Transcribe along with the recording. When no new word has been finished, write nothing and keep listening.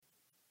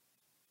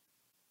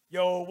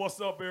Yo, what's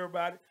up,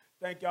 everybody?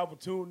 Thank y'all for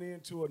tuning in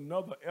to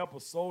another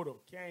episode of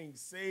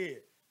KaneSaid.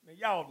 Now,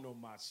 y'all know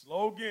my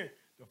slogan: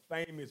 the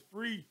fame is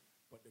free,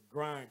 but the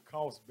grind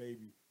costs,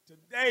 baby.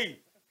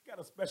 Today, got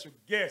a special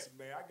guest,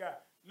 man.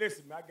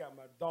 Listen, man, I got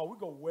my dog. We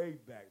go way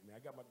back, man. I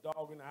got my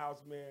dog in the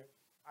house, man.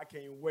 I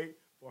can't wait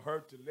for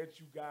her to let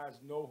you guys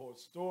know her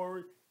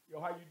story.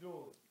 Yo, how you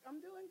doing? I'm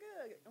doing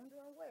good. I'm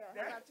doing well.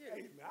 How about you?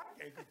 Hey, man, I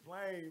can't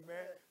complain,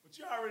 man. But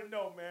you already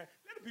know, man.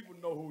 Let the people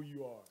know who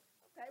you are.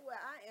 Okay,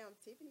 well, I am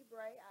Tiffany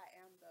Bray. I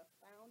am the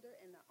founder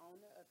and the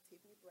owner of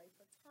Tiffany Bray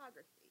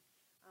Photography.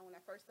 When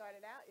I first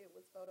started out, it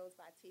was Photos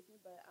by Tiffany,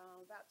 but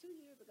about 2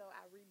 years ago,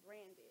 I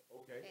rebranded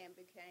and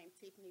became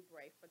Tiffany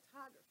Bray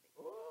Photography.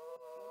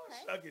 Oh,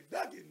 shuck it,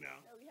 duck it now.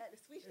 So we had to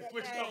switch Yeah, that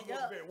switch it thing up a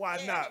little bit. Why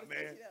not,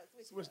 man?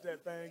 Switch it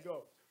that thing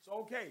up.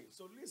 So, okay,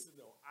 so listen,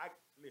 though. I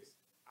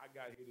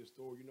got to hear this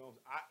story. You know,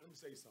 let me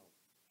say something.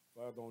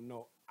 If I don't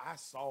know, I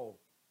saw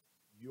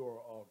your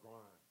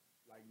grind,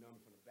 like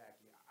nothing from the back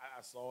end.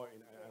 I saw it,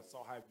 and I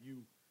saw how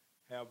you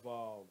have,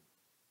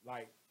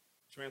 like,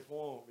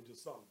 transformed into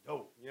something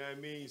dope. You know what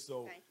I mean?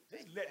 So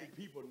just let the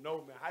people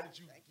know, man, how did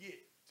you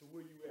get to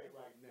where you at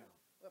right now?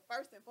 Well,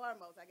 first and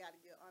foremost, I got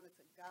to give honor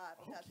to God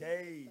because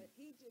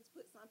he just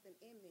put something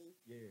in me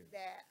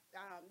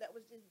that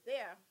was just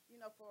there, you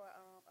know, for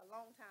a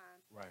long time.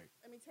 Right.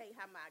 Let me tell you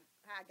how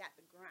I got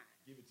the grind.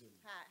 Give it to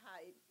me.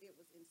 How it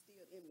was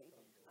instilled in me.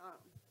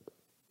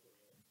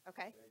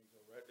 Okay.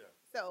 Right there.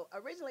 So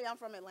originally, I'm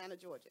from Atlanta,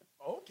 Georgia.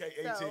 Okay,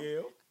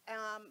 ATL. So,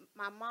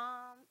 my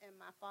mom and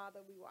my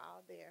father, we were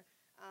all there.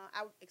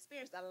 I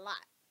experienced a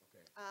lot.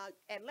 Okay.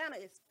 Atlanta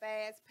is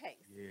fast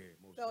paced. Yeah,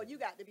 so you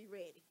got to be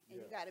ready and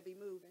you got to be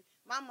moving.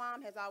 My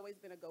mom has always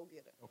been a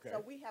go-getter. Okay.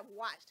 So we have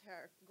watched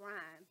her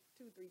grind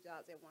 2-3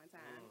 jobs at one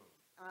time.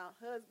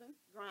 Husband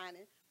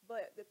grinding.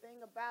 But the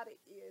thing about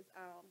it is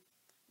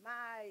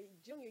my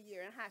junior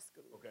year in high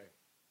school. Okay.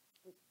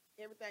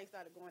 Everything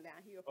started going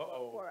downhill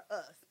for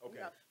us. Okay.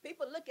 You know,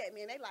 people look at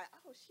me and they like,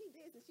 oh, she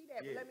this and she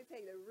that. But let me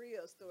tell you the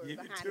real story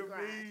behind the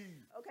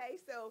grind. Okay,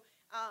 so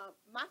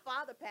my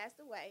father passed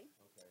away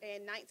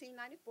in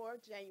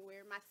 1994,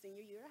 January, my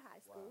senior year of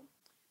high school.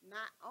 Wow.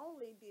 Not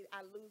only did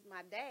I lose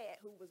my dad,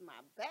 who was my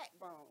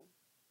backbone,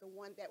 the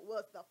one that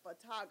was the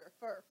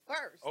photographer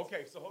first.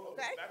 Okay, so hold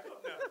on. Back up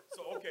now.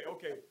 So,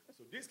 okay.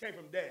 So this came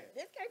from Dad.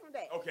 This came from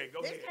Dad. Okay,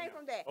 go ahead. This came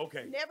from Dad.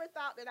 Okay. Never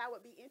thought that I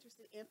would be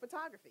interested in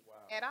photography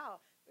at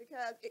all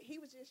because he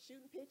was just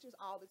shooting pictures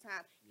all the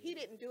time. Yeah. He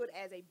didn't do it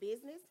as a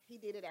business. He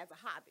did it as a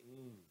hobby.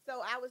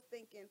 So I was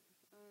thinking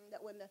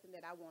that was nothing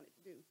that I wanted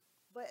to do.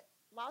 But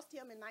lost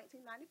him in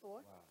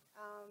 1994,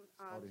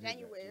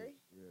 January,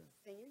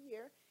 senior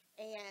year,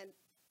 and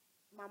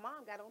my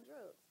mom got on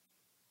drugs.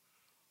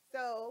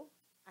 So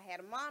I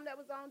had a mom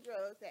that was on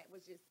drugs that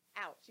was just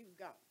out. She was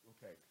gone.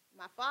 Okay.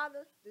 My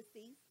father,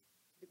 deceased,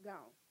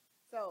 gone.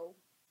 So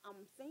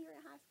I'm senior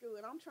in high school,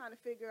 and I'm trying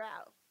to figure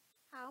out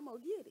how I'm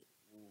going to get it.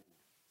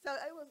 So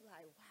it was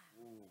like,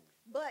 wow.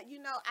 But, you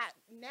know,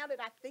 now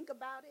that I think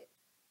about it,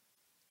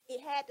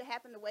 it had to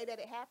happen the way that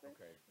it happened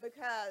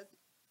because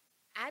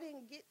I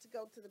didn't get to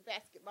go to the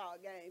basketball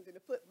games and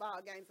the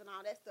football games and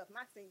all that stuff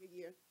my senior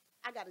year.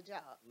 I got a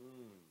job.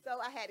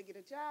 So I had to get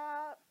a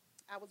job.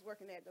 I was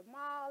working at the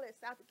mall, at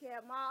South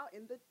DeKalb Mall,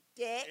 in the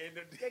deck.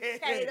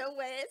 Decatur,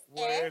 West.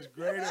 That's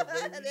great,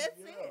 baby.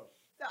 That's it.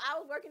 So I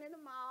was working in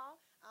the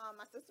mall.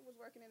 My sister was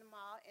working in the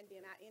mall, and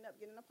then I ended up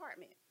getting an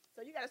apartment.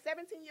 So you got a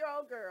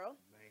 17-year-old girl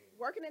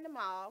working in the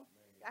mall,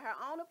 got her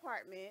own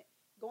apartment,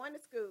 going to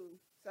school.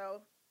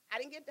 So I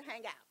didn't get to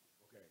hang out.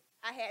 Okay.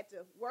 I had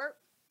to work,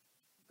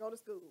 go to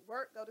school,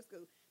 work, go to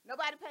school.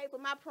 Nobody paid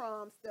for my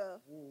prom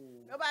stuff.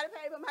 Nobody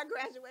paid for my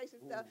graduation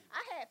stuff.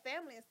 I had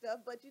family and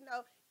stuff, but, you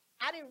know,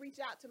 I didn't reach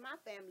out to my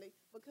family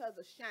because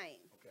of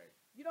shame. Okay.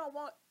 You don't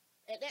want,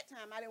 at that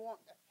time, I didn't want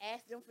to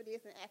ask them for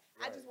this and ask.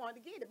 I just wanted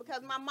to get it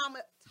because my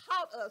mama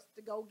taught us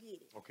to go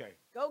get it. Okay.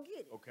 Go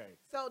get it. Okay.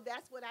 So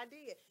that's what I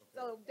did. Okay.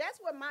 So that's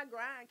where my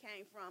grind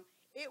came from.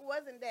 It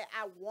wasn't that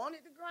I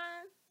wanted to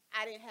grind.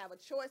 I didn't have a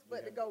choice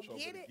but to go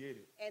get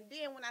it. And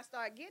then when I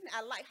started getting it, I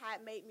liked how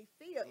it made me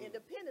feel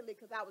independently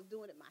because I was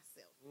doing it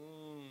myself.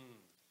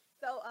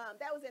 So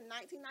that was in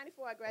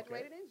 1994. I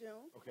graduated in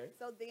June. Okay.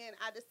 So then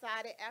I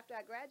decided after I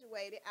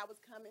graduated, I was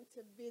coming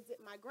to visit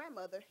my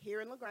grandmother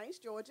here in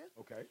LaGrange, Georgia.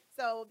 Okay.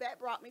 So that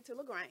brought me to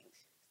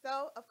LaGrange.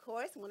 So, of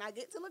course, when I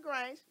get to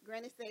LaGrange,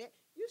 Granny said,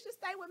 you should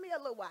stay with me a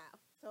little while.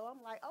 So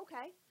I'm like,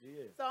 okay.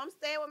 Yeah. So I'm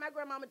staying with my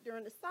grandmama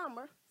during the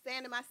summer,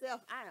 saying to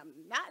myself, I am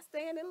not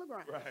staying in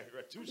LaGrange. Right.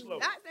 Too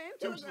slow. Not staying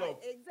too slow.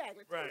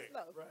 Exactly. Too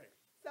slow. Right.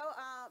 So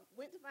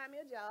went to find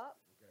me a job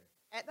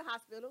at the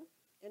hospital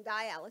in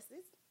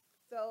dialysis.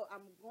 So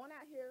I'm going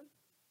out here,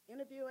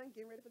 interviewing,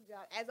 getting ready for the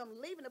job. As I'm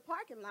leaving the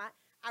parking lot,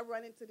 I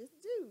run into this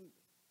dude.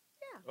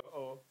 Yeah.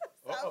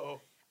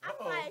 So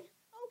I'm like,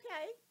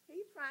 okay.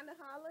 He's trying to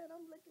holler, and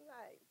I'm looking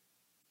like,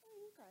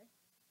 okay.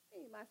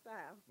 He ain't my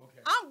style.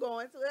 Okay. I'm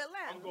going to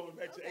Atlanta. I'm going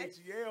back to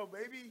ATL,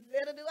 baby.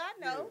 Little do I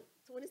know,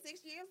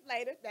 26 years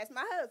later, that's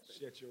my husband.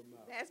 Shut your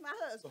mouth. That's my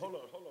husband. So hold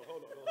on.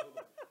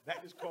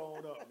 Back this car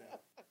on up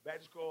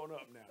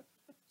now.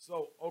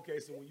 So,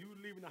 okay, so when you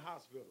were leaving the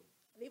hospital,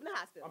 Leaving the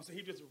hospital. I'm saying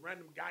he just a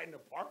random guy in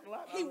the parking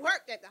lot? He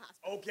worked at the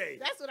hospital. Okay.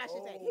 That's what I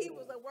should say. He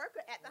was a Oh.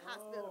 worker at the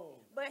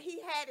hospital. Oh. But he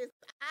had his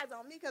eyes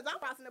on me because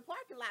I'm crossing the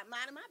parking lot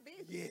minding my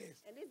business.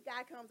 Yes. And this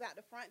guy comes out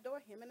the front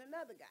door, him and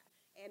another guy.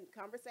 And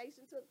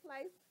conversation took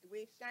place.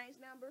 We exchanged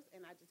numbers,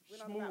 and I just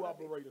went Smooth on about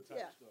operator type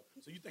yeah. stuff.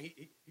 So you think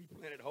he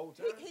planned it the whole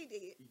time? He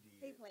did. He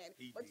did. He planned it.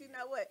 He But did. you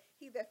know what?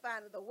 He that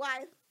findeth the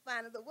wife,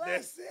 findeth the what?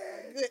 That's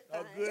it.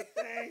 A good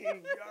thing.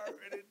 A good thing. You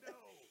already know.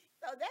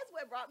 So that's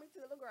what brought me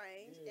to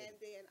LaGrange. Yeah. And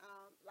then,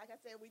 like I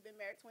said, we've been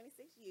married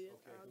 26 years.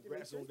 Okay,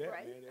 congrats on Demetrius that,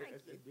 Bray. man.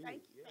 That's big.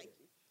 Thank you. Yeah. Thank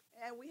you.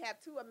 And we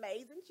have two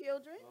amazing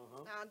children,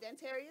 Uh-huh.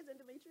 Dantarius and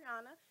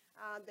Demetriana.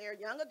 They're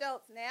young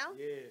adults now,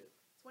 Yeah.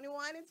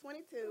 21 and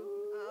 22.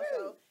 Ooh-wee.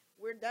 So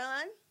we're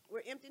done.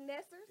 We're empty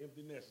nesters.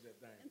 Empty nest, that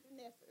thing. Empty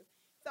nesters.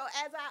 So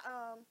as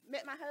I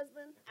met my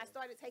husband, I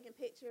started taking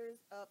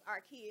pictures of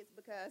our kids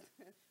because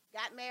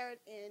got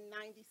married in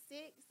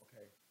 96,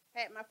 Okay.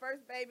 had my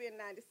first baby in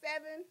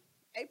 97.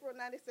 April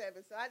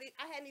 97. So I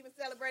hadn't even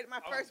celebrated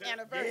my Oh, first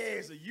anniversary.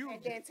 Yeah, so you.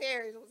 And then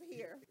Terry was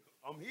here.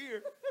 I'm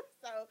here.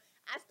 So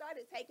I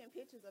started taking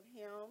pictures of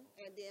him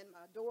and then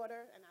my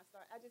daughter, and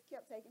I just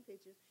kept taking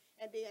pictures.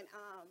 And then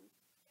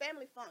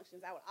family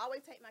functions, I would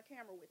always take my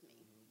camera with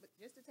me, but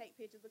just to take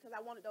pictures because I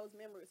wanted those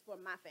memories for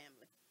my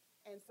family.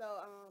 And so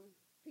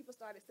people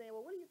started saying,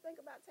 well, what do you think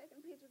about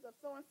taking pictures of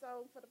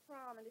so-and-so for the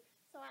prom? And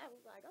so I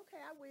was like, okay,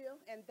 I will.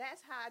 And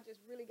that's how I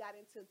just really got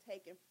into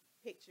taking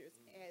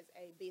pictures as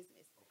a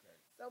business. Okay.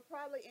 So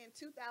probably in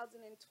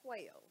 2012.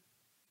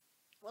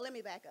 Well, let me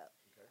back up.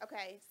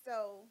 Okay,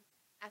 so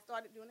I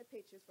started doing the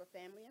pictures for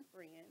family and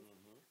friends.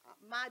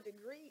 My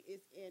degree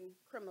is in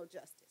criminal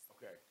justice.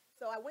 Okay.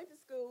 So I went to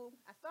school.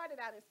 I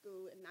started out in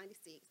school in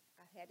 96.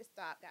 I had to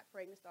stop, got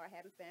pregnant, started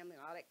having family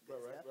and all that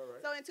good stuff. Right.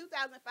 So in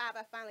 2005,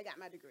 I finally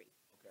got my degree.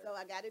 Okay. So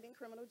I got it in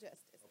criminal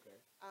justice. Okay.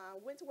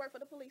 Went to work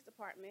for the police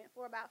department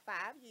for about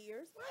 5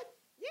 years. What?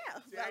 Yeah.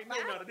 See, I ain't know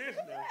none of this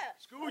now. Yeah.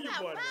 School your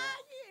About boy now.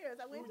 5 years.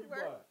 I went School to your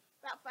work boy.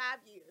 about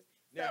 5 years.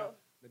 Now,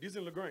 So this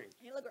in LaGrange.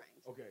 in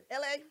LaGrange. Okay.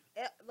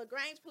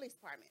 LaGrange Police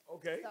Department.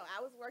 Okay. So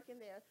I was working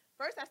there.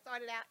 First, I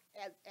started out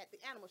at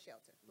the animal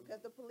shelter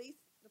because the police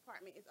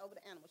department is over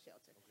the animal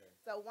shelter. Okay.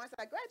 So once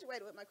I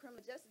graduated with my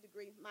criminal justice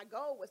degree, my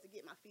goal was to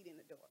get my feet in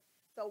the door.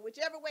 So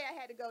whichever way I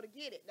had to go to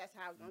get it, that's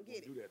how I was going to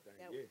get it. Do that thing,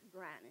 That yeah. was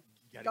grinding.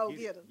 You gotta Go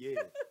get get it. 'em.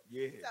 Yeah,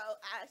 yeah. So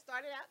I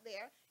started out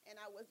there, and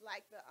I was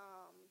like the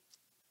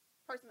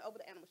person over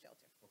the animal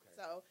shelter. Okay.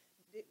 So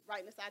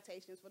writing the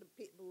citations for the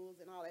pit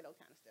bulls and all that old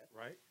kind of stuff.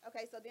 Right.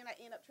 Okay, so then I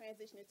end up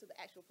transitioning to the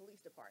actual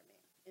police department,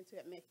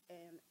 into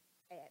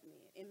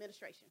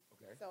administration.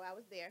 Okay. So I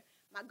was there.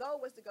 My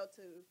goal was to go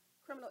to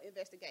criminal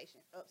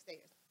investigation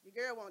upstairs. Your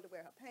girl wanted to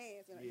wear her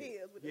pants and her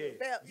heels with the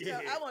belt.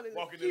 Yeah. So I wanted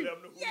to Walking to let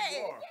them know who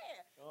you are.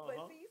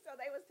 But see, so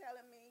they was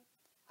telling me,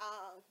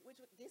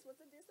 this was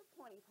the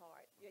disappointing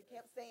part. They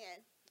kept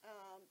saying,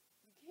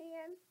 you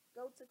can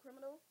go to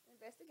criminal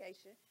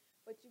investigation,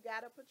 but you got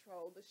to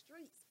patrol the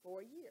streets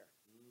for a year.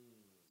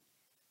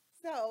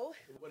 So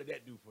what did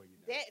that do for you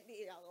now? that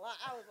did a lot.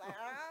 I was like,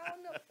 I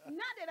don't know.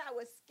 Not that I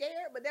was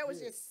scared, but there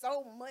was just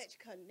so much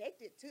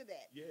connected to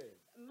that. Yeah.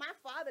 My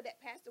father that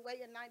passed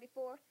away in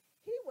 94,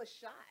 he was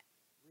shot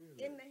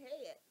in the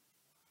head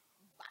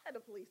by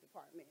the police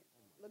department,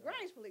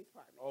 LaGrange Police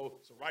Department. Oh,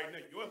 so right now,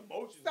 your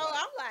emotions. So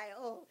I'm like,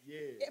 oh.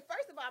 Yeah.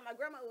 First of all, my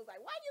grandma was like,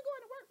 why are you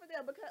going to work for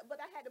them? But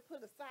I had to put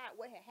aside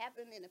what had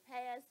happened in the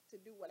past to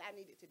do what I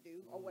needed to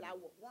do or what I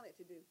wanted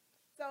to do.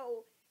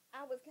 So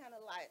I was kind of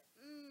like,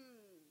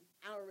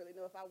 I don't really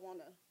know if I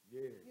want to,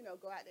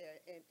 go out there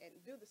and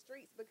do the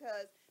streets,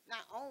 because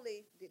not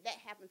only did that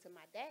happen to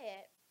my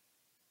dad,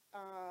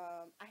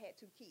 I had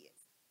 2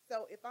 kids.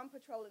 So if I'm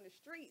patrolling the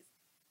streets,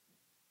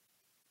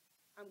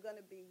 I'm going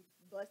to be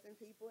busting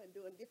people and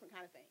doing different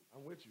kind of things.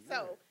 I'm with you.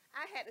 So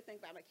I had to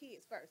think about my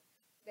kids first.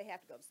 They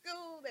have to go to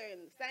school. They're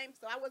in the same.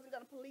 So I wasn't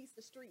going to police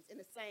the streets in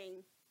the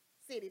same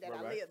city that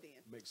I lived in.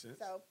 Makes sense.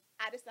 So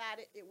I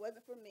decided it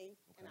wasn't for me,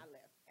 and I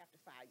left after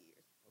 5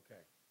 years.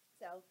 Okay.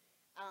 So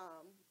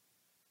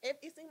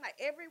it seemed like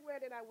everywhere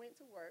that I went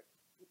to work,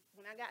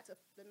 when I got to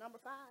the number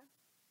 5,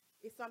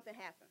 something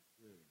happened.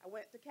 I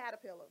went to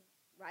Caterpillar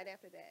right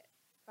after that.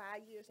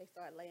 5 years, they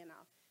started laying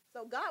off.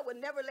 So God would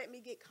never let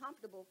me get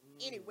comfortable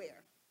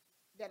anywhere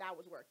that I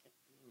was working.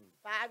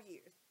 5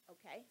 years,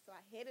 okay? So I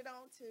headed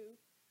on to,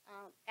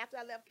 after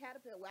I left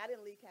Caterpillar, well, I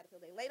didn't leave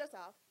Caterpillar. They laid us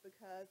off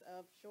because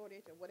of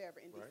shortage or whatever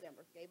in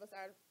December. Gave us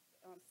our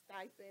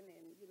stipend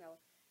and,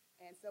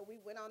 and so we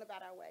went on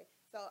about our way.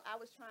 So I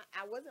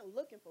wasn't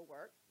looking for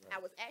work.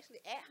 I was actually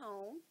at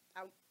home.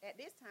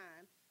 At this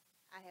time,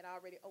 I had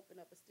already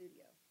opened up a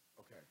studio.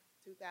 Okay.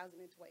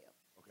 2012.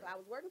 Okay. So I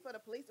was working for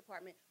the police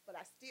department, but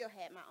I still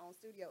had my own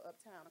studio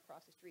uptown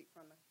across the street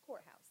from the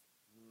courthouse.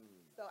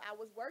 So I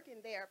was working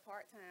there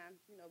part-time,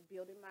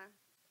 building my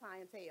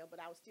clientele,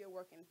 but I was still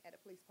working at the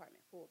police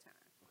department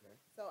full-time. Okay.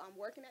 So I'm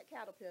working at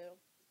Caterpillar,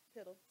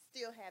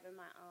 still having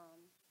my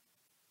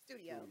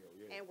studio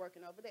and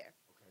working over there.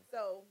 Okay.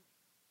 So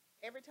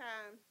every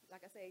time,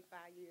 like I say,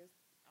 5 years,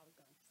 I was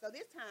gone. So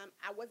this time,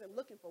 I wasn't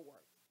looking for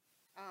work.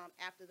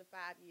 after the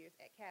 5 years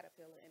at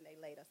Caterpillar, and they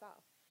laid us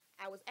off.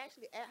 I was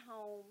actually at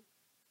home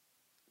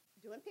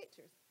doing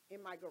pictures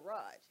in my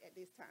garage at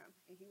this time,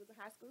 and he was a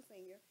high school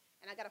senior,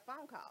 and I got a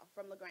phone call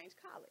from LaGrange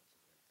College,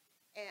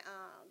 and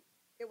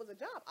it was a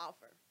job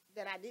offer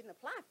that I didn't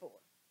apply for,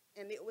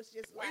 and it was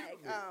just like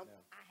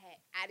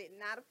I did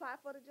not apply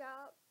for the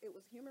job. It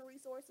was human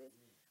resources.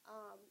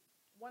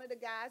 One of the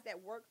guys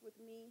that worked with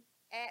me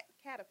at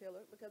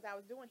Caterpillar, because I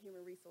was doing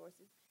human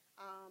resources,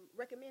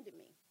 recommended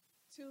me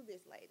to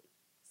this lady.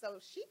 So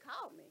she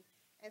called me,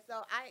 and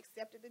so I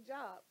accepted the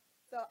job.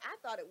 So I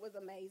thought it was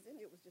amazing.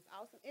 It was just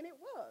awesome, and it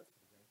was.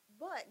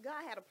 But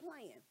God had a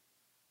plan.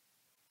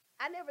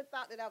 I never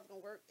thought that I was going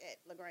to work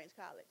at LaGrange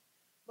College,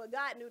 but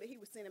God knew that he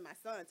was sending my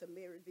son to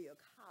Maryville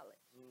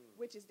College,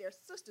 which is their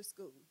sister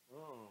school.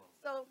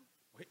 So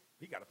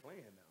he got a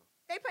plan now.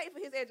 They paid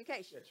for his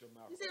education. Shut your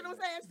mouth. You see what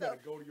I'm saying? So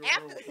go to your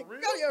room.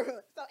 Go to your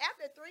room. So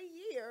after 3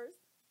 years,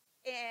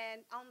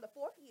 and on the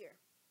 4th year,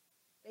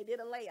 they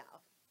did a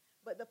layoff.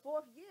 But the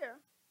 4th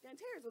year,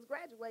 Danterius was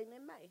graduating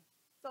in May.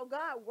 So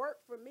God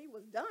work for me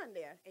was done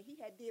there, and he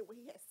had did what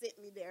he had sent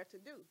me there to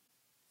do,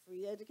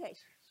 free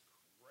education. That's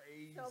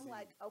crazy. So I'm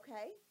like,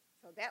 okay.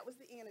 So that was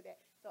the end of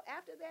that. So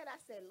after that,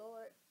 I said,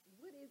 Lord,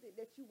 what is it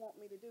that you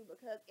want me to do?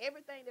 Because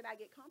everything that I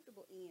get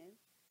comfortable in,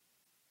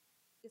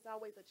 it's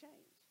always a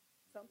change.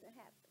 Something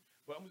happens.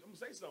 But I'm going to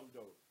say something,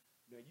 though.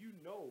 Now, you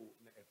know,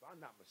 if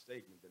I'm not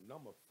mistaken, the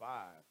number 5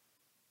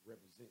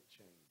 represent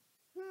change.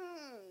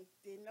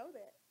 Didn't know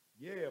that.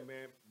 Yeah,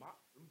 man.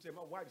 Let me tell you,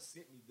 my wife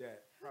sent me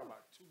that probably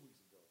about 2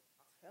 weeks ago.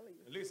 I'm telling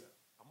you. And listen,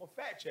 I'm going to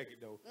fact check it,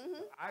 though.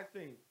 I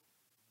think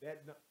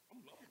that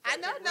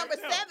I know number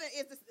 7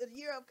 is the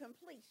year of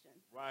completion.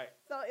 Right.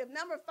 So if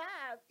number 5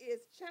 is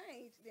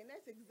change, then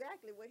that's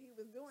exactly what he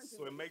was doing.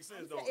 So it makes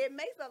sense, though. It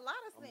makes a lot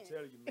of sense. I'm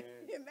telling you,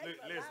 man. It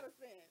makes a lot of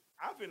sense.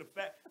 I'm finna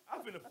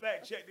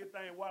fact check this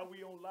thing while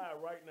we on live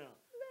right now.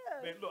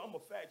 Look. Man, look, I'm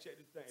gonna fact check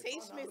this thing.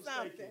 Teach me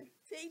something.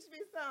 Teach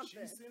me something.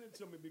 She sent it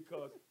to me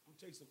because I'm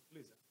telling you some.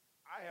 Listen,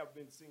 I have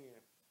been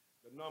seeing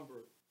the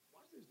number.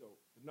 Watch this though.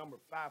 The number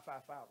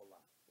 555 a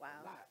lot.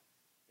 Wow. A lot.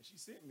 And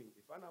she sent me,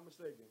 if I'm not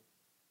mistaken.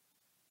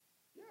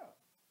 Yeah.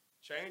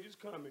 Change is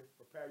coming.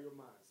 Prepare your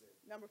mindset.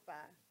 Number 5.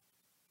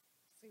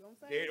 See what I'm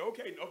saying? Yeah,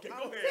 okay, go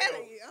ahead.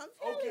 I'm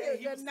telling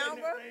you, the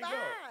number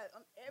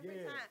 5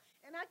 every time.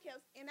 And I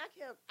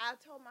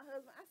told my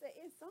husband, I said,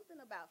 it's something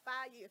about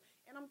 5 years.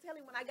 And I'm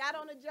telling you, when I got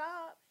on the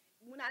job,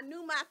 when I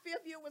knew my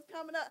 5th year was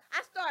coming up,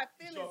 I started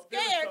feeling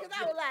scared because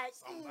I was like,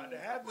 something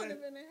what's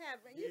going to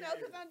happen? You know,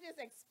 because I'm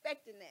just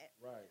expecting that.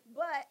 Right.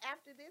 But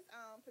after this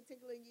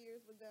particular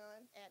years were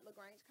done at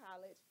LaGrange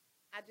College,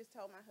 I just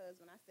told my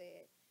husband, I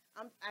said,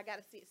 I got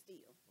to sit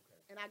still.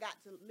 Okay. And I got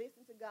to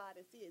listen to God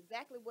and see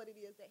exactly what it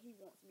is that he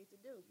wants me to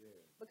do.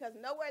 Yeah. Because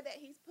nowhere that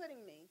he's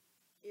putting me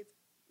is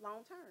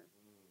long term.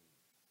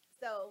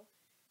 So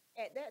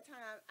at that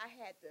time, I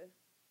had to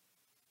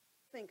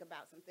think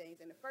about some things.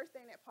 And the first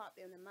thing that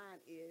popped into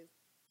mind is,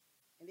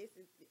 and this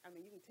is, I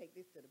mean, you can take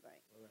this to the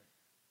bank. All right.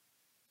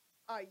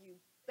 Are you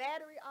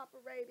battery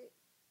operated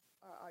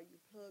or are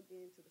you plugged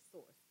into the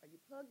source? Are you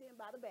plugged in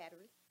by the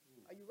battery?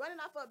 Are you running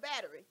off of a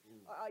battery,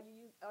 or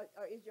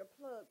or is your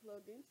plug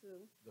plugged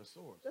into the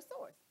source? The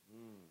source,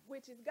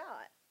 which is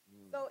God.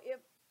 So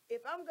if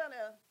I'm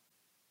gonna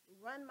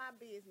run my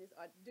business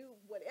or do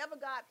whatever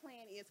God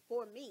plan is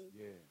for me,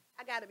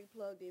 I got to be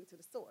plugged into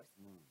the source.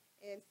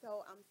 And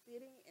so I'm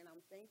sitting and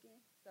I'm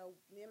thinking. So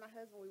me and my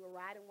husband, we were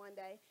riding one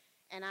day,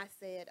 and I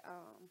said,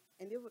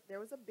 and there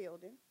was a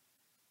building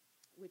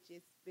which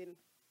has been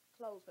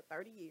closed for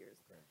 30 years.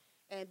 Okay.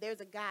 And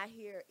there's a guy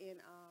here in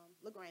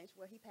LaGrange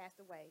where he passed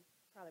away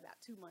probably about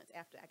 2 months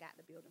after I got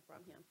the building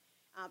from him.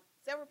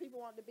 Several people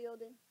wanted the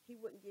building. He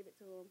wouldn't give it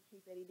to them. He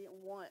said he didn't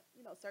want,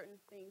 certain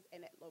things in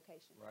that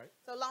location. Right.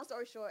 So long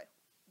story short,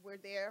 we're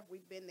there.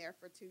 We've been there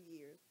for 2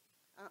 years.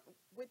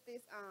 With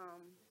this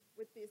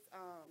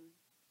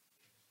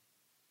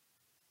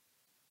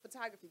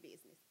photography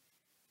business.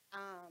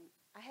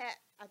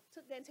 I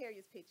took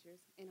Danterius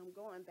pictures, and I'm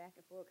going back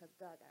and forth because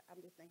I'm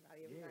just thinking about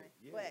everything.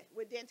 Yeah. But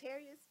with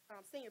Danterius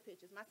senior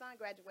pictures, my son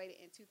graduated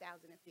in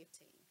 2015.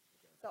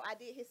 Okay. So I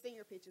did his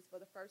senior pictures for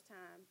the first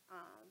time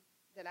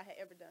that I had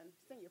ever done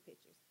senior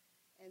pictures.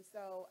 And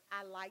so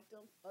I liked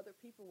them. Other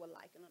people were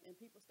liking them, and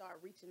people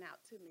started reaching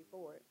out to me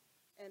for it.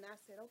 And I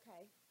said,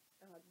 okay,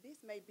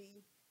 this may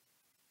be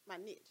my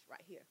niche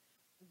right here.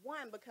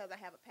 One, because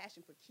I have a passion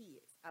for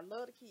kids. I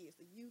love the kids,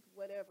 the youth,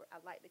 whatever. I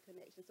like the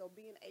connection. So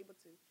being able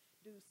to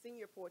do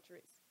senior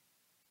portraits,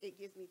 it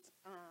gives me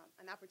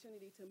an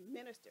opportunity to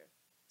minister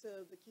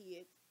to the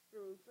kids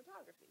through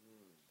photography.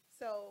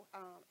 So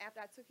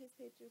after I took his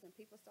pictures and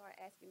people started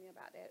asking me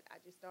about that,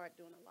 I just started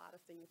doing a lot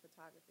of senior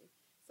photography.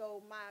 So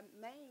my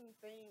main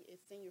thing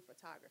is senior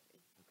photography.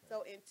 Okay.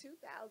 So in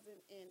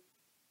 2017,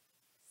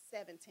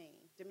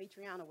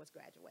 Demetriana was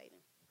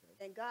graduating.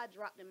 Okay. And God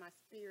dropped in my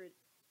spirit,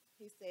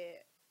 he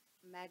said,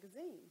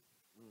 magazine.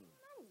 And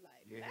I was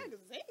like,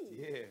 magazine?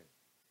 Yeah.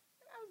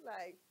 And I was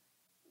like,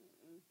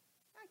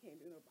 I can't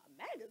do no about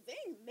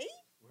magazine, me.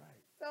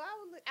 Right. So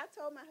I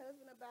told my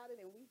husband about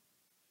it, and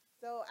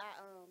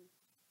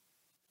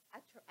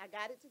I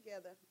got it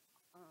together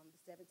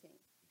the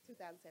 17th,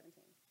 2017,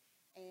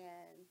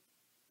 and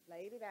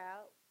laid it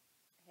out.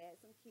 Had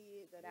some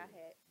kids that I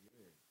had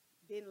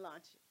didn't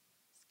launch it,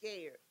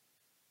 scared.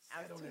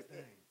 I was too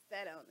scared.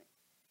 Sat on it.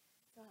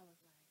 So I was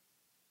like, dang.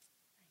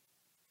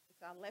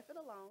 So I left it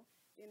alone.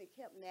 Then it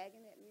kept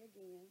nagging at me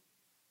again.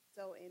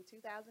 So in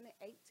 2018,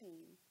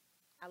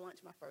 I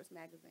launched my first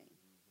magazine.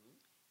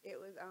 It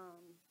was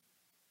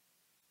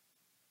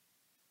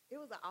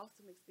an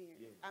awesome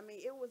experience. I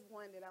mean, it was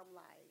one that I'm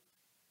like,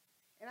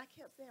 and I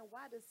kept saying,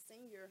 why does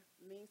senior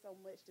mean so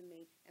much to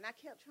me? And I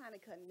kept trying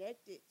to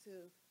connect it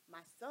to my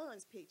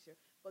son's picture.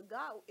 But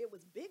God, it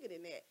was bigger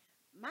than that.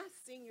 My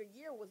senior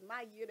year was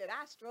my year that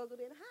I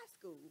struggled in high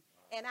school.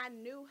 And I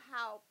knew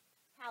how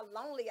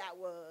lonely I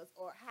was,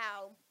 or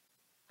how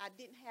I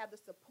didn't have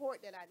the support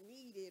that I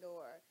needed,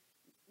 or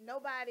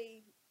I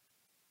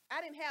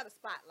didn't have the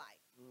spotlight.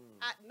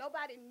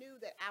 Nobody knew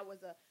that I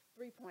was a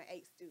 3.8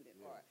 student,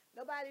 or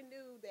nobody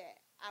knew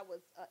that I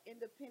was an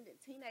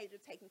independent teenager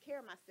taking care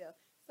of myself.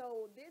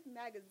 So this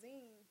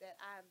magazine that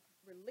I've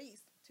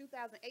released,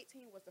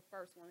 2018 was the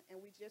first one,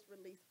 and we just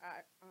released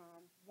our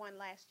one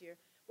last year.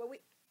 Well,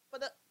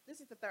 this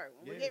is the third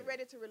one. We're getting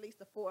ready to release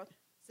the fourth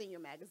senior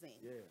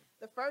magazine.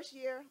 The first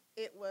year,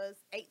 it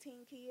was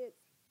 18 kids.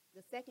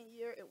 The second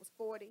year, it was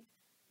 40.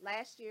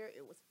 Last year,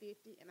 it was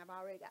 50, and I've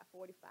already got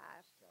 45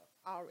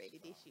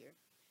 already this year.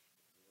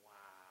 Wow.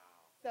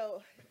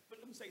 So, but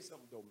let me say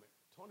something though, man.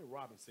 Tony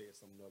Robbins said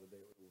something the other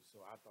day,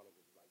 so I thought it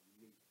was like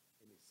unique,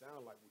 and it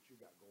sounded like what you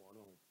got going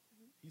on.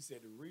 He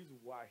said the reason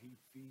why he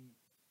feed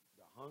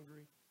the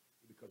hungry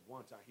is because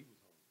one time he was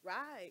hungry.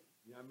 Right.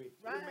 You know what I mean?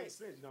 Right. It makes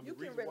sense. You know what I mean?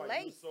 You can reason why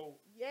relate. you're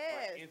so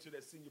like, into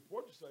that senior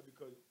portrait stuff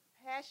because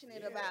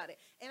passionate about it.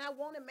 And I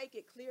want to make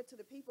it clear to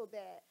the people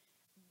that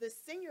the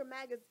senior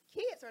magazine,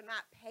 kids are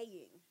not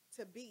paying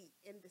to be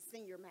in the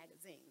senior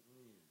magazine.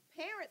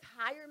 Parents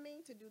hire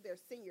me to do their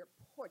senior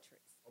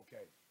portraits.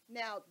 Okay.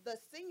 Now, the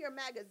senior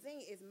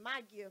magazine is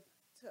my gift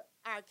to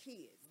our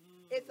kids.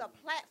 It's a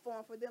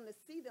platform for them to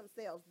see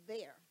themselves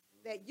there,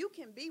 that you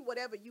can be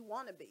whatever you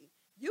want to be.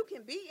 You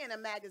can be in a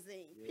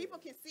magazine. People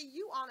can see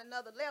you on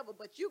another level,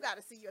 but you got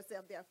to see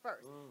yourself there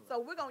first. So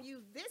we're going to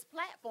use this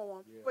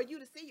platform for you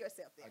to see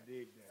yourself there. I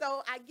dig that.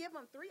 So I give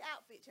them 3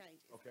 outfit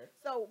changes. Okay.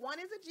 So one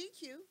is a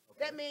GQ.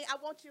 That means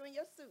I want you in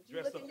your suit.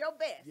 You Dress looking up. your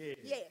best.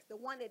 Yes, the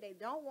one that they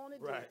don't want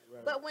to do. Right.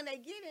 But when they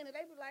get in it,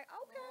 they be like,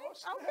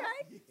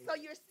 okay. So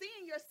you're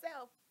seeing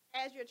yourself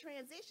as you're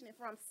transitioning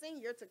from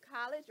senior to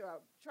college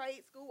or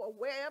trade school or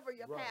wherever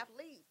your path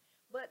leads.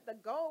 But the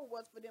goal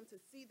was for them to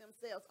see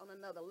themselves on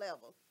another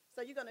level.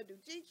 So you're going to do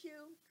GQ,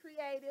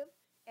 creative,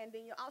 and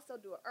then you also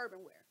do an urban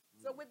wear.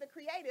 So with the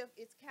creative,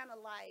 it's kind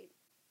of like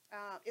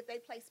if they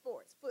play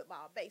sports,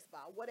 football,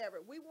 baseball,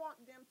 whatever. We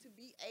want them to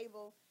be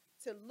able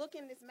to look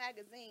in this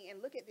magazine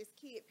and look at this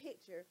kid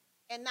picture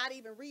and not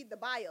even read the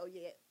bio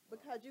yet,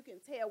 because you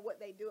can tell what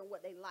they do and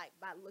what they like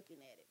by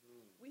looking at it.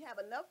 We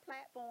have enough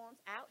platforms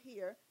out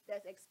here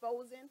that's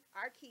exposing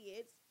our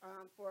kids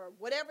for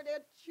whatever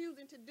they're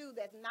choosing to do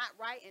that's not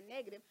right and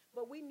negative,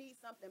 but we need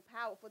something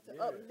powerful to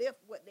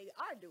uplift what they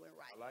are doing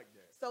right. I like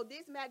that. So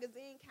this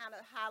magazine kind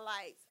of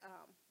highlights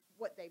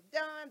what they've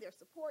done, their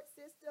support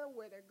system,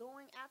 where they're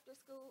going after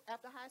school,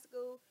 after high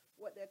school,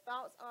 what their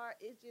thoughts are.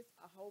 It's just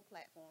a whole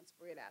platform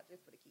spread out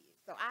just for the kids.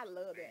 So I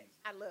love that.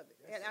 I love it.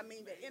 That's and I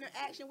mean, the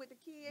interaction with the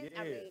kids,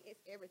 Yeah. I mean,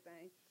 it's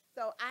everything.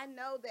 So I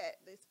know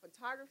that this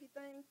photography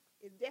thing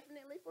is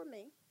definitely for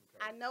me. Okay.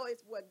 I know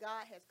it's what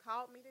God has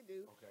called me to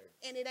do. Okay.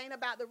 And it ain't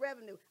about the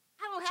revenue.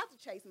 I don't have to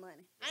chase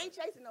money. I ain't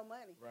chasing no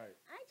money. Right.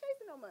 I ain't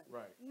chasing no money.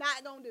 Right.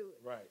 Not gonna do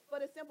it. Right.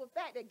 For the simple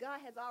fact that God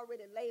has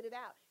already laid it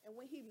out. And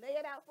when he lay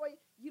it out for you,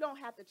 you don't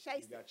have to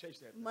chase You got to chase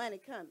that. it. Money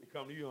coming. It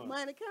come to you.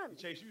 Money coming.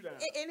 It chase you down.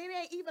 And it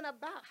ain't even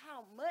about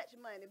how much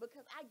money,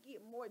 because I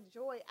get more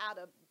joy out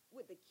of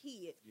with the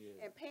kids.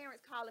 Yeah. And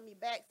parents calling me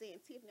back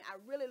saying, Tiffany, I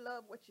really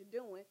love what you're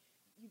doing.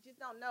 You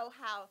just don't know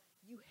how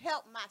you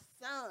help my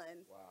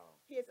son,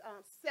 his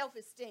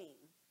self-esteem.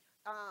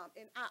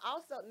 And I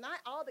also,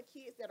 not all the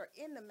kids that are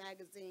in the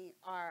magazine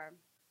are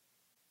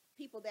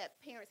people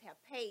that parents have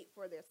paid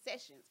for their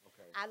sessions.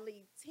 Okay. I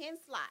leave 10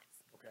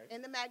 slots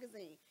in the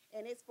magazine,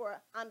 and it's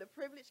for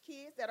underprivileged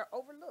kids that are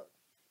overlooked.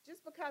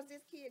 Just because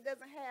this kid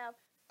doesn't have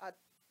a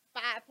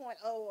 5.0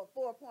 or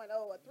 4.0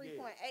 or 3.8,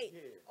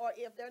 or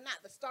if they're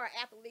not the star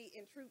athlete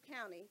in Troup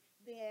County,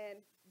 then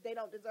they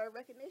don't deserve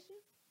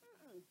recognition.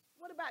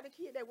 What about the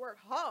kid that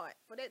worked hard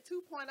for that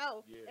 2.0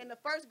 and the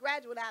first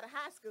graduate out of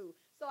high school?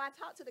 So I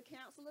talk to the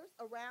counselors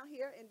around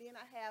here, and then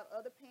I have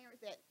other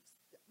parents that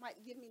might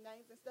give me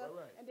names and stuff,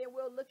 and then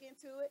we'll look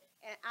into it,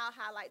 and I'll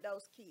highlight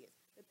those kids.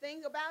 The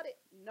thing about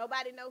it,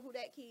 nobody know who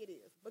that kid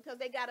is,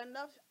 because they got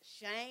enough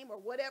shame or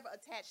whatever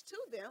attached to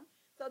them,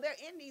 so they're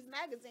in these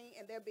magazines,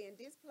 and they're being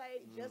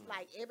displayed just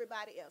like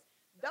everybody else.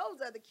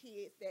 Those are the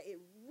kids that it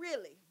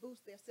really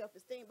boosts their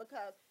self-esteem,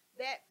 because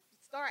that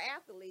star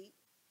athlete,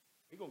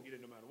 He gonna get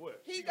it no matter what.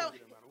 He gonna gonna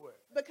get it no matter what.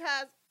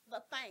 because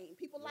the fame.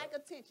 People like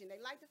attention.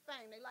 They like the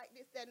fame. They like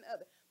this, that, and the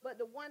other.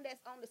 But the one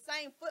that's on the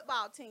same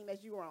football team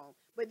as you were on,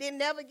 but didn't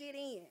never get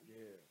in.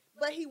 Yeah.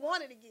 But he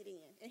wanted to get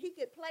in, and he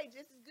could play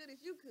just as good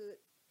as you could.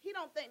 He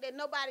don't think that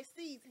nobody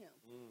sees him.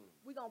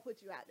 We're going to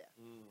put you out there.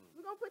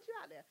 We're going to put you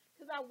out there.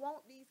 Because I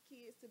want these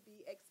kids to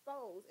be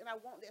exposed, and I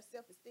want their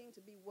self-esteem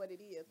to be what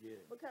it is.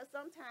 Yeah. Because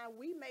sometimes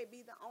we may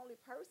be the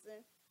only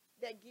person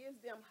that gives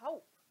them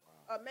hope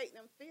or make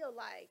them feel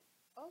like,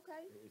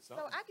 okay, so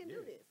I can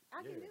do this.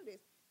 I can do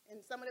this.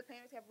 And some of the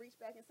parents have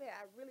reached back and said,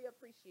 I really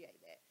appreciate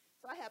that.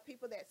 So I have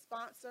people that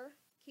sponsor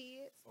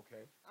kids.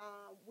 Okay.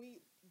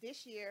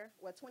 This year,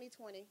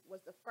 2020,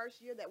 was the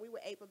first year that we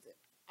were able to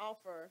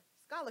offer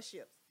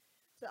scholarships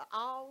to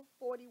all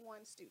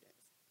 41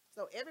 students.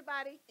 So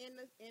everybody in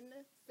the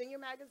senior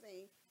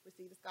magazine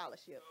received a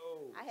scholarship.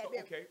 Oh,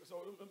 okay.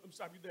 So let me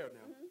stop you there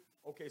now.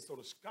 Okay, so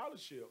the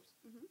scholarships,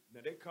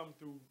 now they come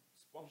through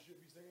sponsorship,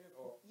 you saying?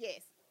 Or?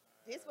 Yes.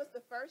 This was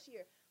the first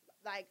year.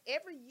 Like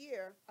every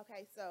year,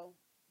 okay, so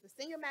the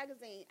senior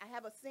magazine, I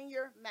have a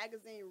senior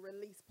magazine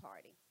release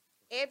party.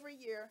 Every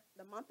year,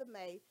 the month of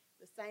May,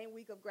 the same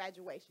week of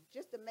graduation,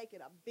 just to make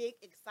it a big,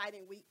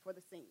 exciting week for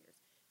the seniors.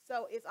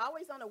 So it's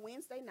always on a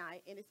Wednesday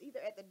night, and it's either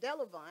at the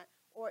Delavant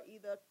or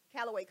either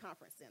Callaway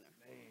Conference Center.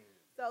 Man.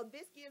 So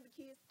this gives the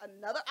kids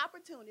another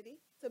opportunity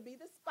to be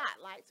the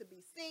spotlight, to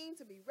be seen,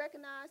 to be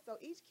recognized. So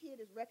each kid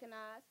is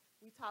recognized.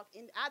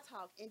 I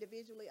talk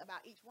individually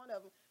about each one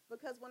of them,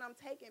 because when I'm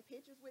taking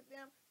pictures with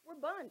them, we're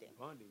bonding.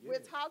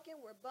 We're talking,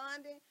 we're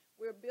bonding,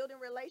 we're building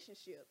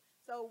relationships.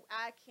 So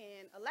I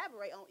can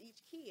elaborate on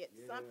each kid,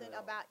 something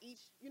about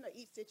each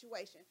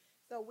situation.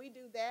 So we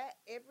do that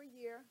every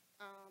year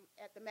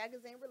at the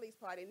magazine release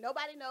party.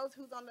 Nobody knows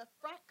who's on the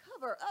front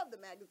cover of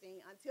the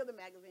magazine until the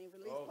magazine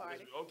release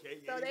party.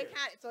 Okay, so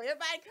so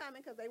everybody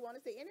coming because they want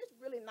to see, and it's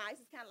really nice.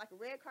 It's kind of like a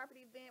red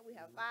carpet event. We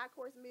have a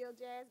 5-course meal,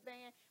 jazz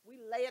band. We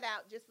lay it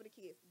out just for the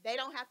kids. They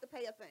don't have to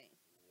pay a thing.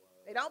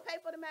 They don't pay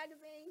for the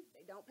magazine.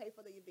 They don't pay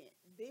for the event.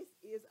 This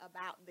is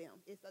about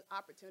them. It's an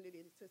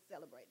opportunity to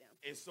celebrate them.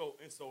 And so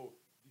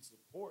the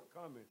support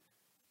coming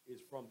is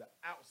from the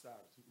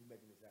outsiders who are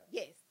making this happen.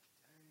 Yes.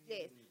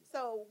 Yes.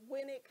 So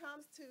when it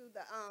comes to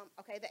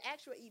the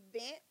actual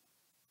event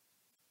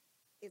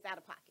is out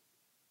of pocket.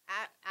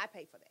 I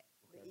pay for that.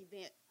 Okay. The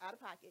event out of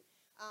pocket.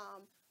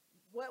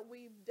 What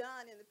we've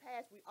done in the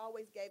past, we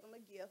always gave them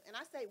a gift, and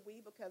I say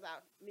we because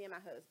me and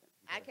my husband.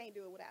 Okay. I can't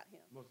do it without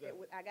him.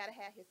 I got to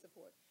have his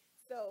support.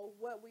 So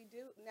what we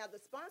do now, the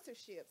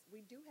sponsorships,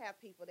 we do have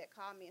people that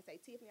call me and say,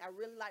 Tiffany, I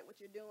really like what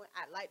you're doing.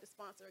 I'd like to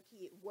sponsor a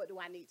kid. What do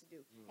I need to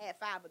do? I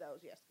had 5 of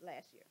those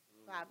last year.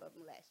 5 of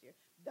them last year.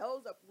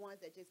 Those are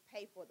ones that just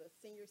pay for the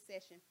senior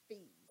session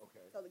fees.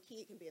 Okay. So the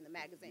kid can be in the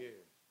magazine.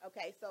 Yeah.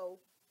 Okay,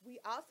 so we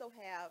also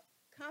have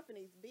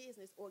companies,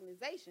 business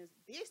organizations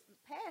this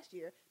past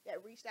year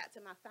that reached out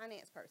to my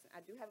finance person. I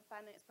do have a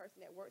finance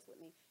person that works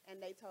with me, and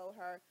they told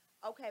her,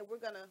 okay,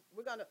 we're gonna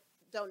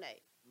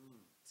donate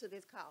to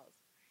this cause.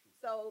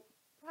 So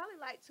probably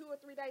like 2 or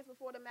 3 days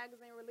before the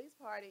magazine release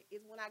party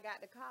is when I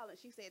got the call, and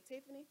she said,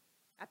 Tiffany,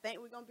 I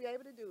think we're going to be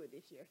able to do it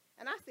this year.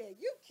 And I said,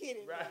 you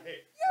kidding me?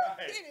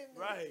 Kidding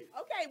me? Right.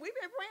 Okay, we've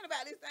been praying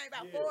about this thing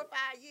about 4 or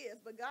 5 years,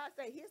 but God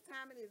said his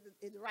timing is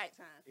the right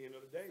time. End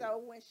of the day.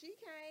 So when she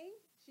came,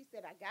 she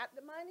said, I got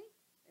the money,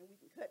 and we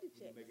can cut the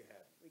checks. We can make it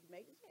happen. We can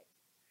make the checks.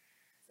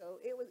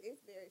 So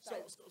it's very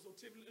exciting. So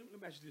Tiffany,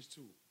 let me ask you this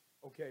too.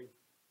 Okay,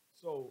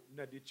 so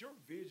now did your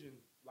vision,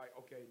 like,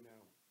 okay,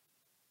 now,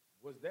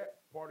 was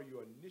that part of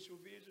your initial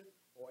vision,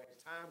 or as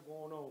time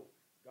going on,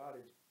 God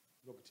is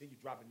continue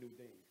dropping new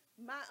things?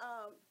 My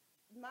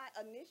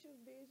initial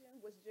vision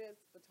was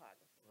just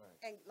photography, right.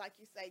 And like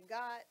you say,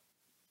 God,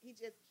 He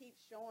just keeps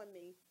showing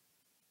me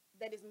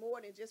that it's more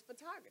than just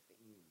photography.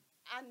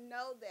 I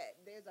know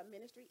that there's a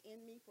ministry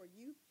in me for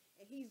youth,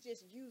 and He's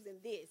just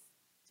using this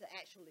to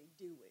actually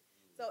do it.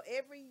 So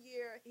every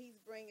year He's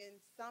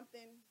bringing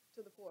something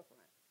to the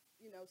forefront,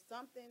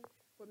 something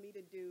for me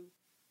to do.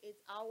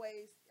 It's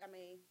always,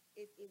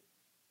 He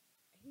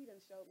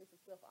done showed me some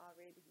stuff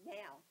already.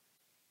 Now,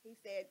 He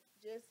said,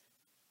 just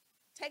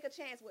take a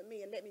chance with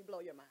me and let me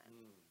blow your mind.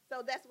 So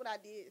that's what I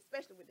did,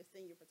 especially with the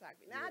senior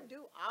photography. Now, I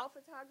do all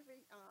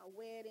photography,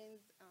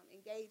 weddings,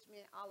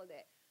 engagement, all of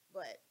that.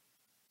 But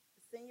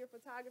senior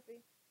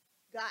photography,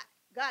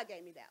 God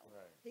gave me that one.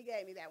 Right. He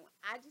gave me that one.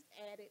 I just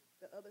added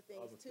the other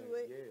things to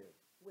it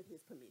with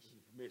His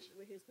permission.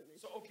 With His permission.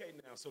 So, okay,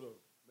 now,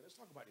 let's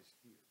talk about this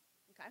fear.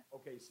 Okay.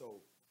 Okay,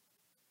 so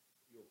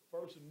your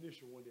first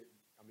initial one that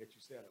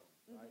you sat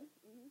on, right?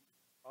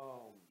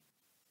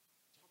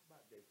 Talk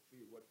about that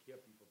fear. What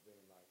kept you from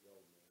being like, yo,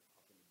 man,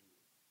 I'm gonna do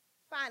it?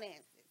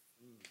 Finances.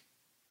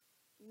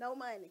 No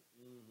money.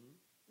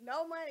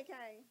 No money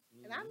came,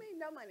 and I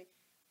mean no money.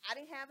 I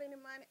didn't have any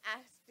money.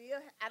 I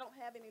don't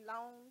have any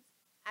loans.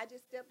 I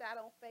just stepped out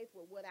on faith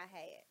with what I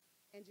had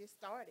and just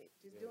started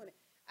doing it.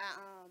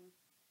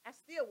 I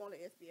still want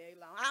an SBA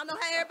loan. I don't know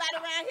how everybody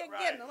around here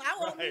getting them. I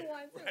want me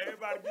one too.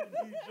 Everybody getting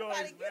these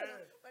joints,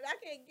 man. But I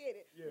can't get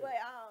it. Yeah. But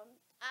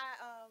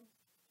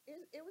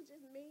it was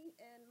just me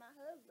and my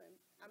husband.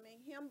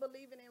 him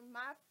believing in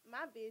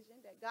my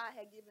vision that God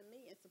had given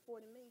me and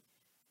supporting me.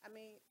 I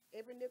mean,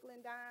 every nickel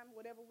and dime,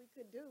 whatever we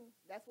could do,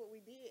 that's what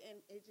we did, and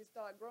it just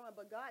started growing.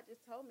 But God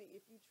just told me,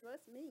 if you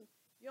trust me,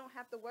 you don't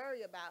have to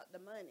worry about the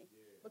money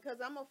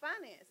because I'm going to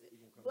finance it.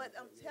 But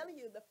I'm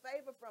telling you, the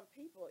favor from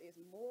people is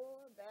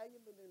more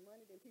valuable than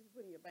money than people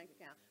put in your bank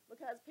account,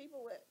 because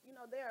people,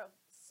 they're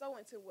so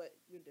into what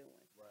you're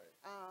doing. Right.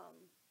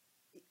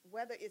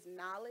 Whether it's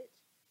knowledge,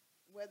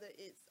 whether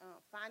it's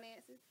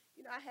finances.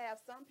 I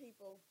have some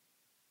people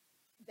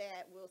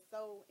that will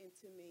sow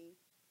into me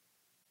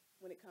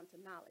when it comes to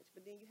knowledge,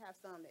 but then you have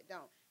some that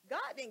don't.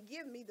 God didn't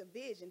give me the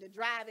vision to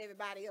drive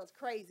everybody else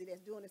crazy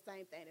that's doing the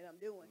same thing that I'm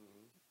doing.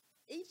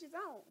 Each his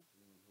own.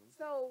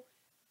 So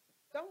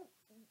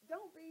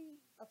don't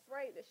be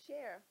afraid to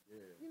share,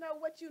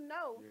 what you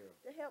know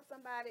to help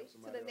somebody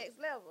to the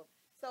next level.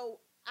 So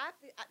I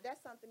feel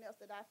that's something else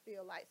that I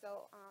feel like.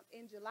 So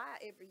in July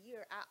every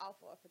year, I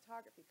offer a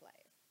photography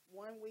class,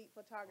 1 week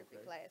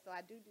photography class. So I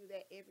do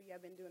that every year.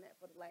 I've been doing that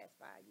for the last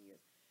 5 years.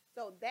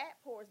 So that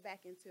pours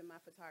back into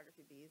my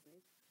photography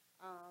business.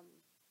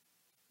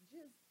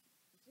 Just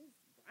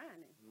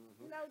grinding,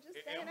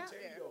 just staying out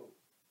there.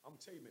 I'm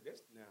telling you, man,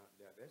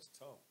 that's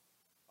tough.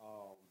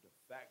 The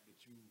fact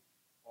that you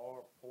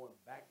are pouring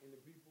back into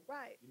people,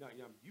 right?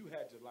 You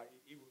had to, like,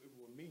 even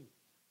with me,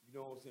 you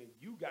know what I'm saying.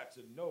 You got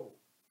to know,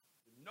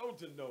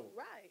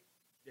 right?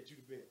 That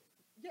you the best.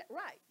 Yeah,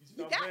 right.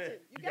 You got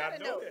to. You got to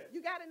know that.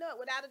 You got to know it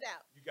without a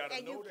doubt. You got to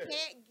know that. And you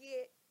can't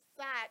get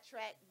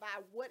sidetracked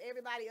by what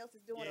everybody else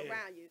is doing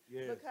around you,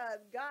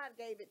 because God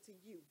gave it to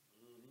you.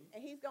 And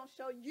he's going to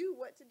show you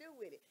what to do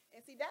with it. And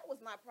see, that was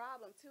my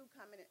problem too,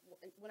 coming in,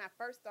 when I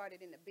first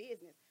started in the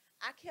business.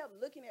 I kept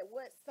looking at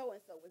what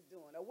so-and-so was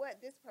doing, or what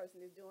this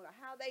person is doing, or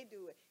how they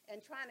do it, and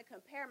trying to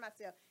compare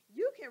myself.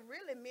 You can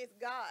really miss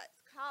God's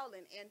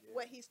calling and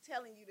what he's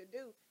telling you to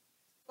do,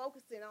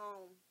 focusing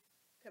on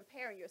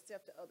comparing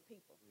yourself to other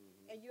people.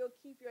 And you'll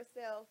keep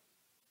yourself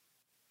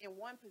in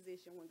one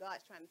position when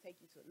God's trying to take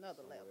you to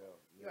another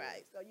level.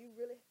 Right. So you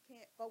really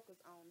can't focus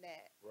on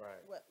that. Right.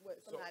 What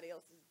somebody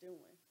else is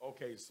doing.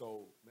 Okay,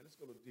 so man, let's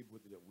go a little deep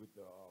with the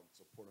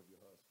support of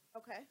your husband.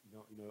 Okay.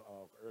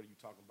 Earlier you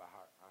talking about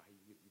how he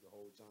with you the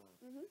whole time.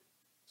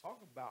 Talk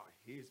about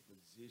his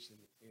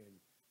position in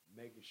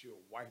making sure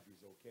wife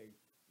is okay,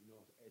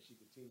 as she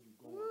continue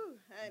going. Ooh,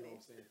 honey. You know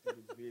what I'm saying,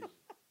 through this vision.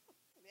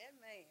 That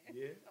man.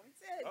 Yeah. I'm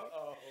telling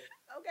you.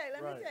 Okay,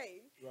 let me tell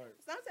you. Right.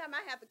 Sometimes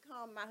I have to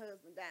calm my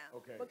husband down.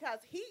 Okay.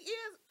 Because he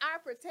is our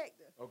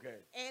protector.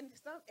 Okay. And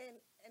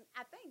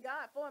I thank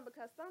God for him,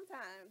 because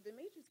sometimes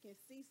Demetrius can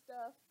see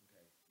stuff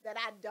that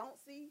I don't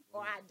see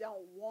or I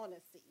don't want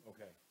to see.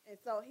 Okay.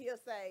 And so he'll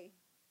say,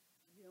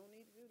 you don't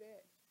need to do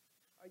that.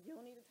 Or you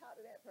don't need to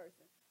talk to that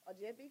person. Or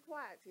just be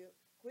quiet, Tip.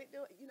 Quit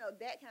doing,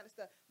 that kind of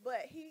stuff.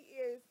 But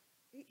he's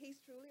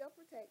truly a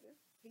protector.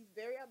 He's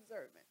very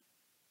observant.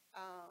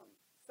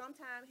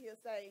 Sometimes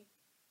he'll say,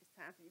 it's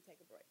time for you to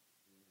take a break.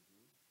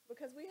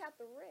 Because we have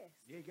to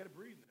rest. Yeah, you got to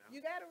breathe now.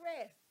 You got to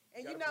rest.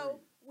 And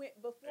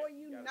before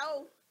you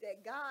know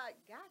that God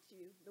got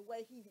you the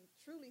way he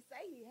truly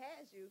say he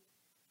has you,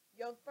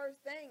 your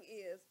first thing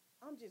is,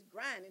 I'm just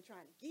grinding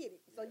trying to get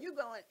it. So you're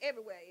going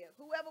everywhere.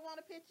 Whoever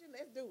want a picture,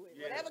 let's do it.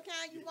 Whatever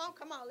kind you want,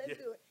 come on,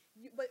 let's do it.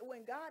 But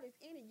when God is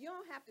in it, you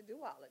don't have to do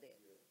all of that.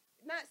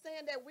 Not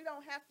saying that we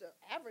don't have to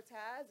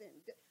advertise,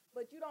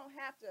 but you don't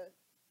have to.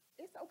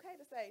 It's okay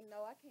to say,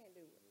 no, I can't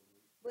do it.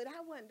 But I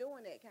wasn't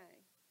doing that,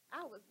 Kane.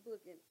 I was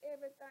booking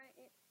everything.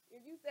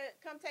 If you said,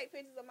 come take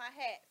pictures of my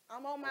hats,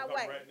 I'm on my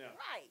way. Right now.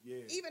 Right.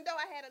 Yeah. Even though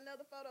I had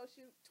another photo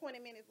shoot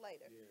 20 minutes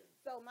later. Yeah.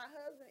 So my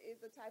husband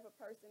is the type of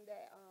person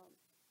that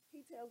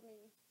he tells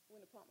me when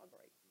to pump my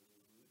brakes.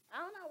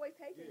 I don't always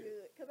take it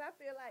good, because I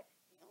feel like,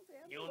 he don't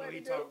tell me what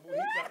to do. What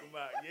he talking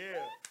about.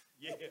 Yeah.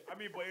 Yeah. I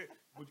mean, but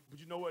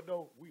you know what,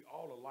 though? We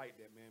all are like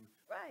that, man.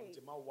 Right.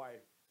 To my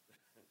wife,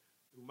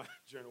 through my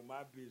journal,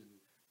 my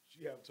business,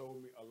 she have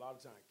told me a lot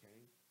of times,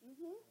 Kane, I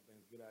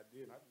think it's a good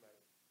idea. And I be like,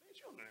 man,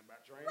 she don't know nothing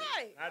about training.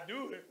 Right. I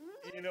do it.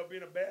 It ended up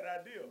being a bad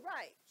idea.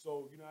 Right.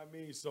 So, you know what I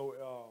mean? So,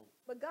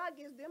 but God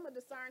gives them a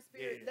discerning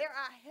spirit. Yeah. They're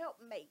our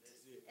helpmates.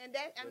 And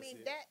that,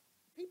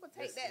 people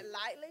take that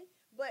lightly,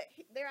 but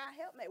they're our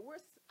helpmate.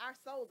 Our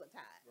souls are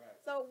tied.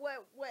 Right. So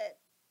what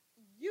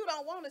you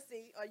don't want to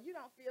see, or you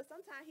don't feel,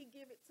 sometimes he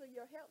give it to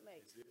your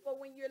helpmate.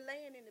 But when you're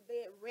laying in the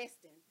bed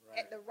resting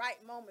at the right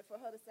moment for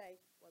her to say,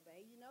 well,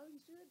 babe, you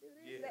should do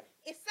this. Yeah.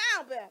 It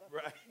sounds better.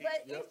 Right.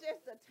 But it's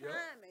just the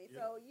timing. Yep.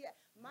 So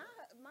my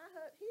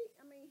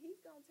he's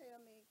gonna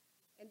tell me.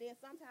 And then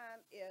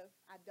sometimes if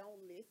I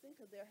don't listen,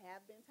 because there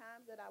have been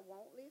times that I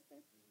won't listen,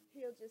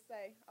 he'll just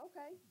say,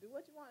 okay, do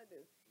what you want to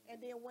do.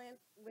 And then when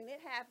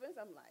it happens,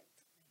 I'm like,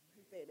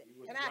 he said it.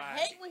 And I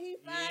hate when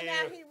he find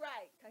out he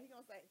right. Because he's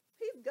going to say,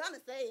 he's going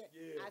to say it.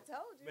 Yeah. I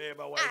told you. Man,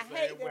 my wife I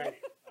hate that.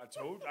 I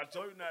told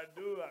you not to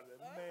do it. I said,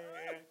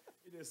 man,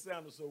 it just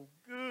sounded so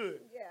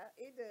good. Yeah,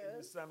 it does.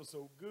 It just sounded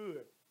so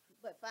good.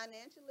 But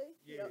financially,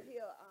 he'll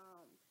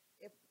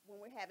if when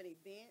we're having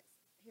events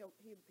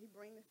he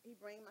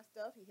bring my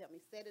stuff. He helped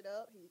me set it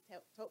up. He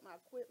took my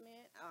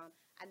equipment.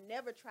 I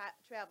never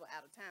travel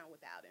out of town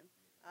without him.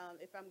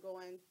 If I'm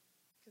going,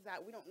 because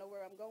we don't know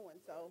where I'm going,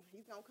 so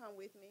he's gonna come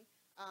with me.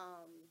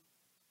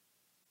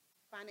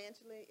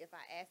 Financially, if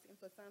I ask him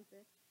for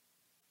something,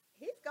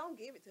 he's gonna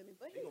give it to me.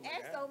 But he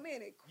asks so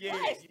many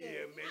questions.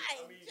 Yeah, man.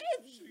 Like, I mean,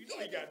 you know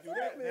he gotta do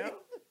that now.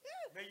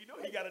 Man, you know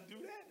he gotta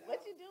do that now.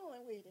 What you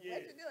doing with him? Yeah.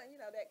 What you doing? You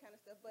know, that kind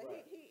of stuff. But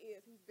Right.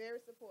 he's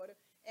very supportive.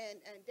 And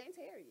Dan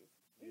Terry is.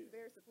 He's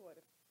very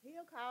supportive.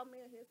 He'll call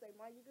me and he'll say,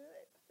 "Ma, you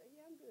good?" I say,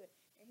 "Yeah, I'm good."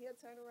 And he'll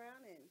turn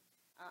around and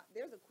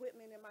there's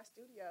equipment in my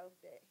studio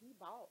that he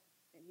bought,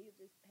 and he'll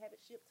just have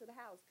it shipped to the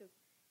house because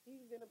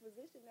he's in a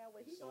position now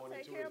where he's gonna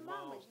take care of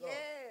mama.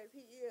 Yes,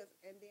 he is.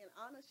 And then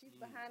Anna, she's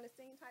behind the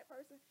scene type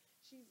person.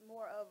 She's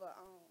more of a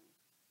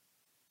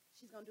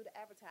she's gonna do the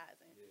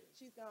advertising. Yeah.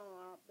 She's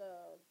gonna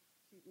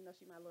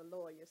she's my little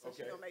lawyer, so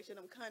she's gonna make sure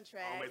them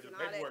contracts and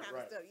all that kind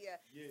of stuff. Yeah.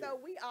 So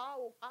we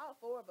all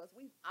four of us,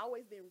 we've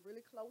always been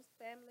really close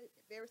family,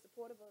 very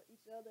supportive of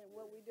each other and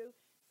what we do.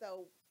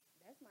 So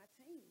that's my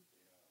team.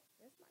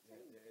 Yeah. That's my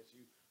team. That's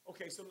you.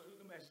 Okay, so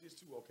let me ask you this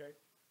too. Okay,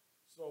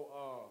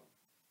 so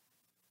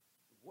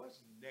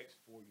what's next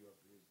for your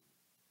business?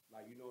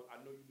 Like, I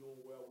know you're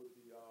doing well with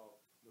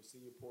the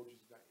senior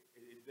portraits.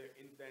 Is there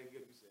anything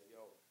else you say,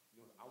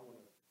 I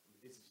want to?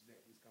 This is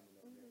next. This coming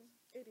up next.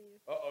 It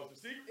is. Some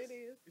secrets? It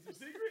is. Is some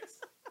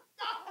secrets?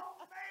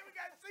 Oh, man, we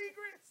got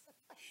secrets.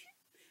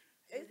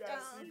 We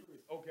got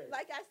secrets. Okay.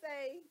 Like I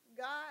say,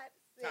 God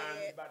said. Time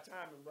is about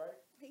timing, right?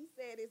 He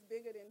said it's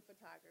bigger than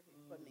photography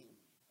for me.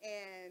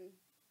 And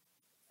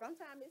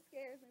sometimes it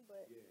scares me,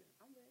 but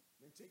I'm ready.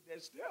 Then take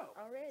that step.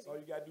 I'm ready. So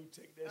all you got to do,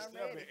 take that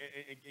step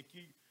and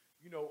keep,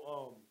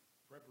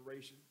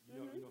 preparation. You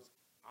know,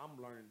 I'm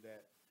learning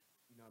that,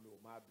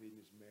 with my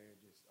business,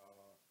 man, just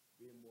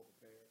being more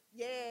prepared.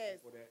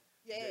 Yes. For that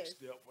next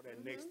step, for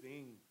that next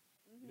thing.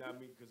 You know what I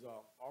mean? Because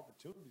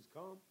opportunities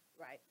come.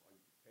 Right. Are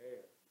you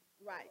prepared?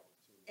 Right.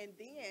 And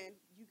then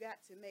you got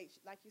to make,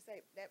 like you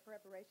say, that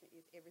preparation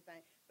is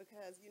everything.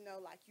 Because,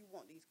 like you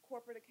want these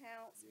corporate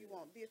accounts, you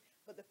want this.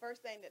 But the first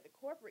thing that the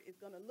corporate is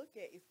going to look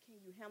at is, can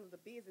you handle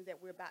the business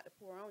that we're about to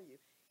pour on you?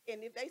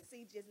 And if they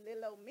see just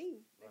little old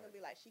me, they're going to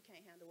be like, she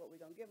can't handle what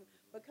we're going to give them.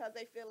 Because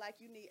they feel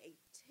like you need a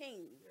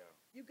team. Yeah.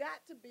 You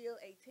got to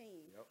build a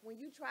team. Yep. When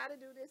you try to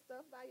do this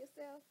stuff by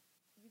yourself,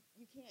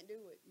 you can't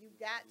do it. You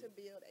got to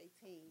build a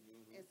team.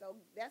 And so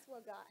that's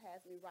where God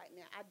has me right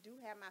now. I do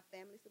have my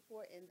family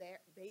support, and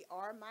they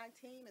are my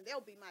team, and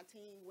they'll be my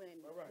team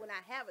when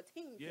I have a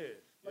team.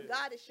 But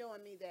God is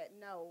showing me that,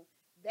 no,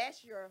 that's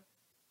your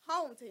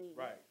home team.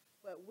 Right.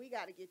 But we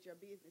got to get your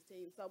business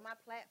team. So my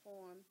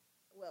platform,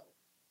 well,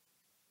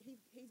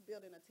 he's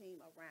building a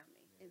team around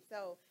me. And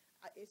so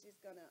it's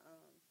just going to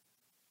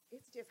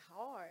it's just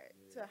hard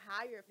to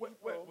hire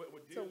people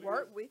to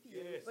work with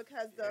you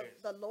because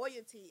the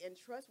loyalty and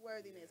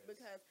trustworthiness,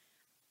 because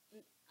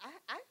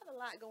I got a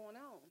lot going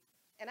on,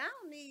 and I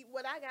don't need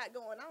what I got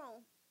going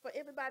on for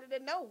everybody to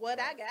know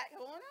what I got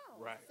going on.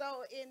 Right.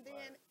 So, and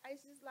then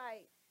it's just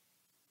like,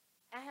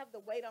 I have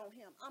the weight on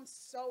him. I'm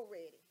so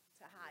ready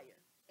to hire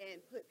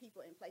and put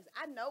people in place.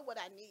 I know what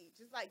I need,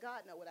 just like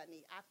God know what I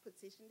need. I've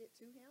petitioned it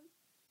to him.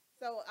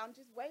 So I'm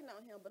just waiting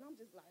on him, but I'm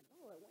just like,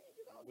 Lord, when are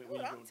you going to do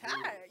it? I'm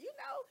tired.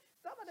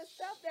 Some of the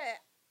stuff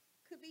that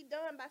could be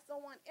done by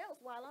someone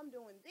else while I'm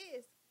doing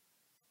this,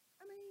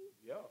 I mean.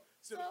 Yeah.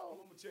 So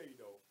I'm going to tell you,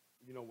 though,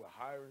 with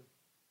hiring,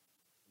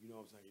 you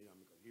know what I'm saying?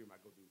 Because here I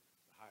go through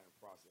the hiring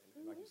process.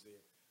 And like you said,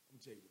 I'm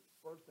going to tell you, the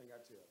first thing I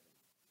tell them,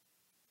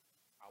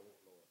 I want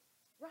loyalty.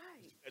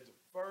 Right. As the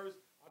first,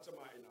 I'm talking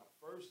about in our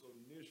first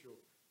initial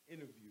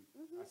interview,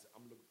 I said,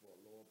 I'm looking for a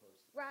loyal person.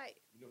 Right.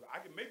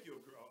 I can make you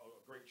a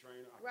great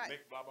trainer. I can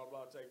make blah, blah,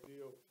 blah type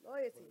deal.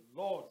 Loyalty.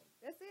 Loyalty.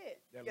 That's it.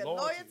 Your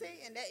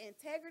loyalty and that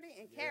integrity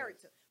and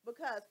character.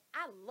 Because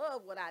I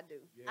love what I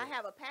do. Yes. I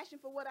have a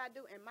passion for what I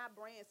do, and my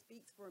brand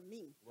speaks for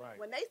me. Right.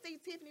 When they see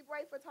Tiffany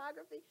Bray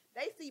Photography,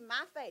 they see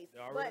my face.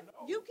 But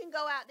you can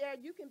go out there,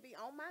 you can be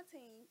on my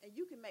team, and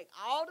you can make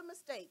all the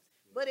mistakes.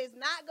 Yeah. But it's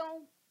not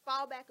going to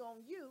fall back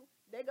on you.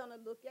 They're going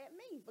to look at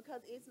me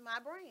because it's my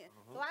brand.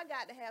 So I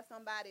got to have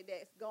somebody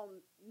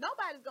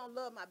nobody's going to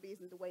love my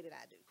business the way that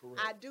I do. Correct.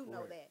 I do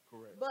know that.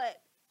 Correct.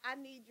 But I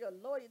need your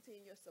loyalty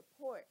and your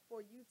support for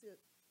you to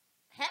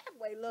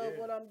halfway love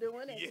what I'm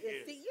doing and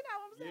see, you know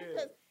what I'm saying?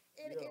 Because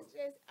it's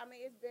just,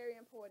 it's very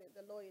important,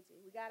 the loyalty.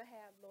 We got to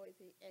have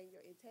loyalty and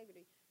your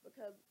integrity,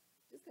 because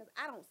just because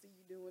I don't see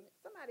you doing it,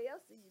 somebody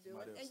else see you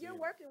doing it, and you're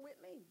working with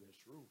me. That's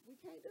true. We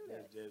can't do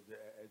that.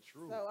 That's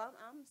true. So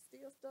I'm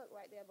still stuck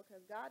right there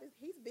because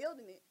he's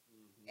building it,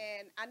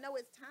 and I know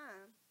it's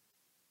time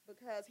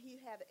because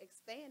he have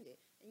expanded.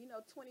 And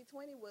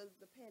 2020 was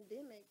the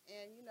pandemic,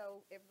 and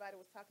everybody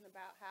was talking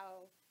about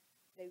how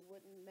they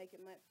wouldn't make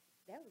it much.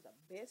 That was the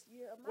best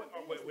year of my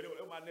business. Wait,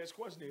 my next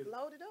question is,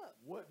 load it up.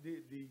 What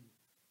did the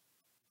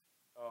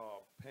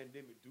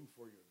pandemic do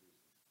for your business?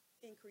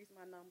 Increase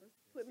my numbers,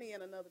 put me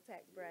in another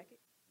tax bracket.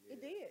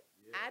 It did.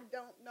 Yeah. I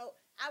don't know.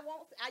 I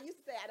won't. I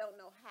used to say I don't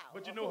know how.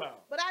 But you know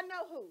how. But I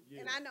know who,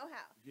 Yeah. and I know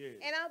how. Yeah.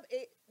 And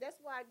that's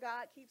why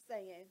God keeps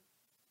saying,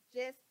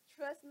 just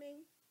trust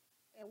me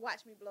and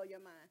watch me blow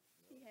your mind.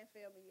 Yep. He hadn't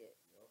failed me yet.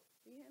 Yep.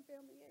 He hadn't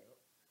failed me yet. Yep.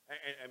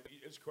 And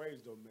it's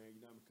crazy though, man.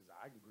 You know, because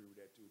I can agree with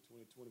that too.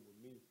 2020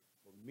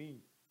 for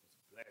me was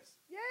a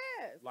blessing.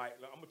 Yes. Like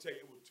I'm gonna tell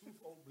you, it was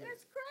twofold blessing.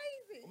 That's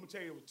crazy. I'm gonna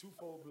tell you, it was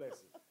twofold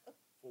blessing.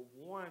 For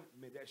one,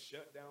 man, that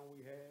shutdown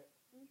we had,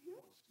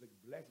 like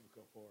blessing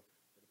because for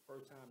the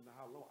first time in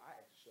how long I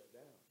actually shut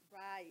down.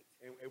 Right.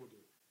 And able to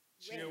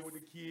chill with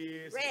the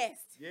kids.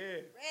 Rest.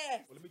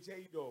 Rest. Well, let me tell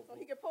you though. So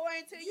he can pour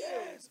into you.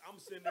 Yes. I'm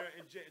sitting there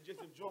and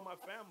just enjoy my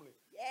family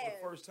for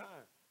the first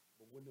time.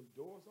 But when them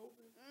doors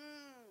open,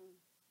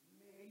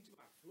 man, you to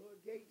my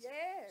floodgates.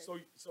 Yeah. So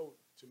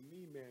to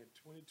me, man,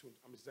 2020.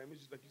 I mean, same as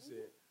just like you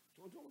said,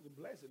 2020 was a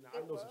blessing. Now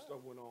I know some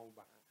stuff went on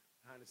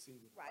behind the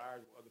scenes with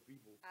fires with other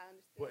people. I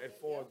understand. But as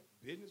far as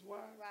business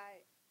wise,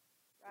 right.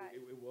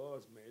 It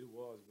was, man. It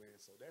was, man.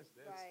 So that's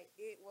right.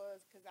 It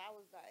was because I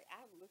was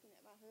looking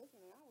at my husband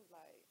and I was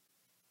like,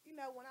 you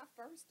know, when I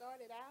first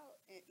started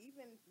out and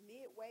even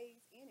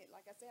midways in it,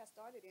 like I said, I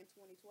started in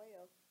 2012.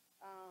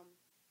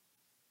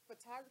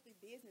 Photography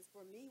business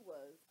for me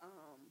was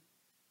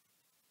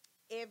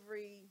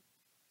every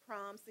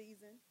prom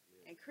season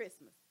and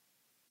Christmas.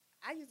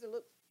 I used to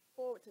look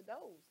forward to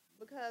those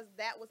because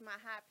that was my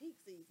high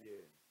peak season.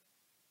 Yeah.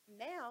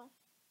 Now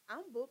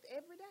I'm booked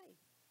every day.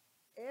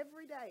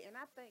 Every day, and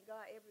I thank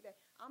God every day.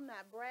 I'm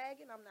not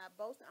bragging, I'm not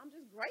boasting, I'm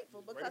just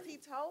grateful because he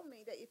told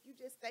me that if you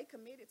just stay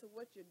committed to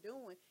what you're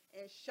doing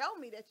and show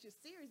me that you're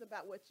serious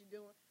about what you're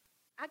doing,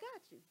 I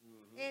got you.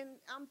 And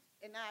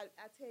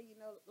I tell you,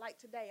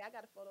 like today, I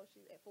got a photo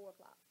shoot at 4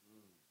 o'clock.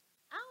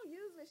 I don't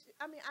usually shoot.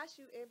 I mean, I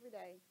shoot every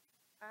day.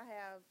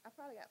 I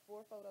probably got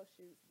 4 photo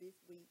shoots this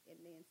week,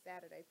 and then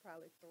Saturday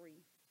probably 3.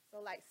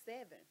 So like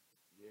 7.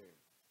 Yeah.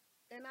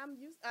 And I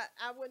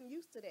wasn't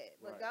used to that.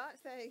 But God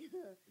say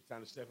it's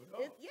time to step it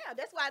up. Yeah,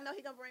 that's why I know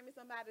He's gonna bring me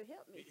somebody to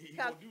help me.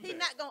 Because He's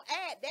not gonna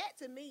add that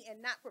to me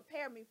and not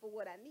prepare me for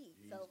what I need.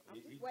 So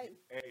I'm just waiting.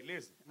 Hey,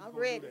 listen, I'm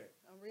ready.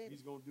 I'm ready.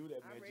 He's gonna do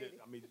that, man.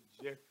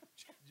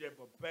 Just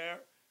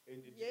prepare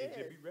and just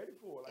be ready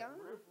for it. Like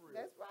for real.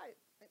 That's right.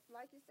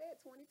 Like you said,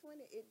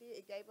 2020,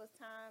 it gave us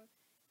time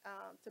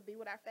to be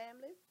with our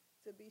families,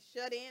 to be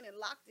shut in and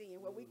locked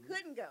in where we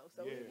couldn't go.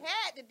 So we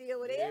had to deal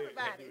with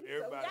everybody.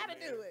 So we got to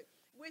do it.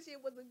 Which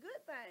it was a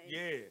good thing.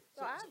 Yeah.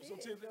 So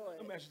Tim,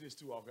 let me ask you this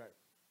too, okay?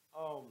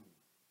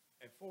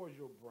 As far as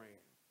your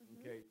brand,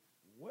 okay,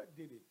 what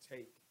did it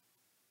take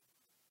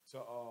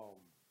to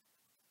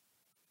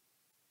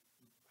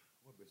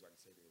what best I can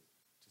say this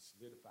to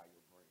solidify your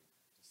brand,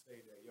 to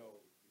say that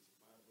this is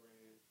my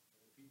brand, and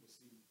when people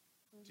see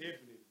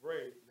Tiffany,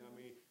 Bray, you know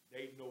what I mean,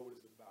 they know what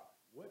it's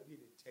about. What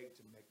did it take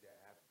to make that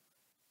happen?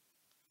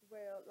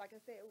 Well, like I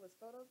said, it was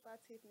Photos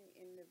by Tiffany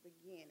in the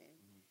beginning.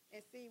 And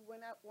see,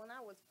 when I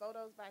was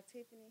Photos by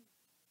Tiffany,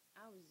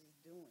 I was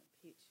just doing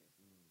pictures,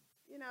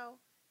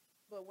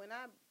 But when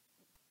I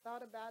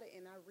thought about it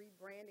and I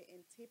rebranded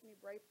in Tiffany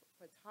Bray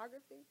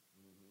Photography,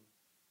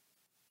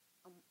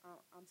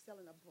 I'm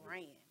selling a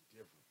brand.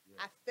 Different.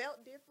 Yeah. I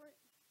felt different.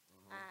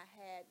 I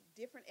had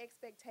different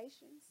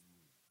expectations.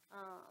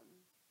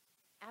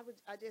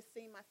 I just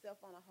seen myself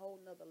on a whole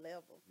nother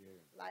level.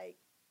 Yeah. Like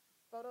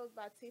Photos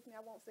by Tiffany,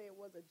 I won't say it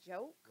was a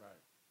joke.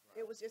 Right.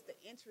 It was just the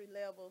entry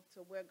level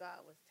to where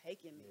God was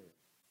taking me. Yeah.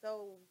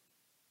 So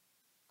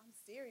I'm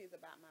serious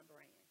about my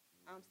brand.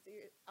 I'm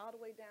serious all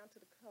the way down to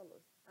the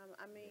colors.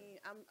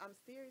 I'm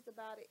serious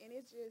about it, and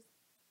it's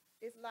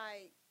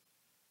like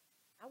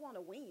I want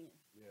to win.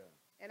 Yeah.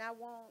 And I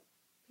want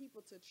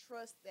people to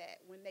trust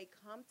that when they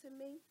come to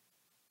me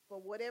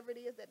for whatever it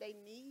is that they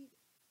need,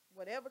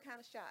 whatever kind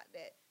of shot,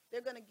 that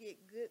they're gonna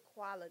get good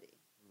quality.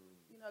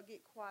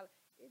 Get quality.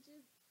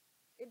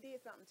 It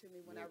did something to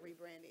me when I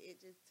rebranded. It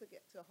just took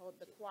it to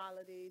hold the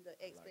quality, the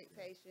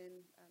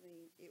expectation. I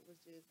mean, it was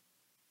just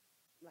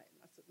like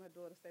my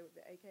daughter say with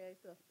the AKA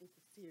stuff. It's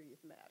a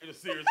serious matter. It's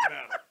a serious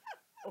matter.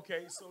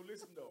 Okay, so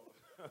listen though.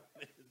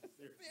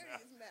 It's a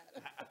serious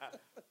matter.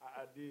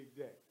 I dig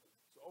that.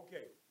 So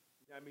okay,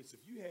 I mean, so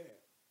if you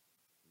had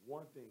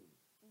one thing,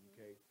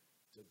 okay,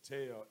 to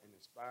tell an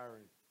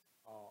aspiring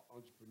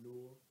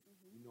entrepreneur,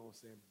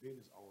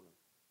 business owner,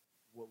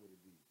 what would it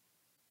be?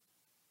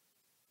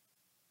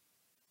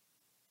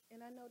 And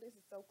I know this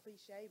is so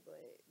cliche,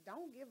 but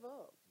don't give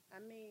up.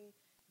 I mean,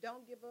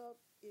 don't give up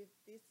if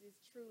this is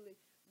truly.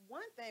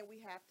 One thing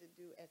we have to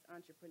do as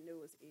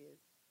entrepreneurs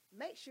is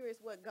make sure it's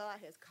what God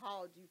has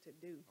called you to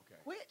do. Okay.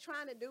 Quit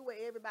trying to do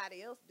what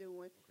everybody else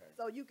doing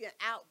so you can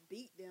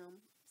outbeat them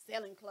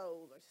selling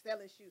clothes or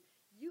selling shoes.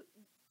 You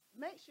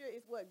make sure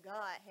it's what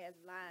God has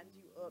lined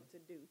you up to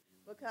do.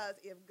 Because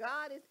if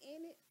God is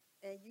in it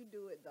and you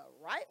do it the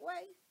right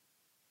way,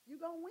 you're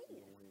going to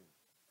win.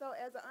 So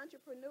as an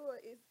entrepreneur,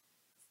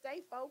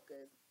 stay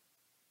focused.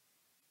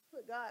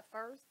 Put God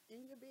first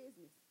in your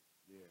business.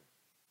 Yeah.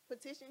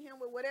 Petition Him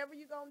with whatever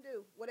you're going to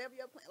do, whatever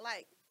your plan,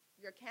 like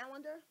your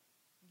calendar,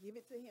 give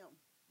it to Him.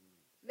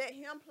 Let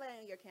Him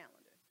plan your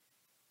calendar.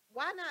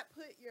 why not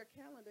put your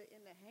calendar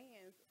in the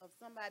hands of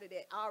somebody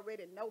that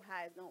already know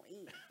how it's gonna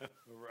end?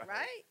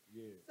 Right?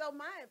 Yeah. So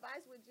my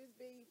advice would just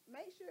be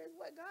make sure it's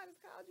what God has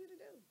called you to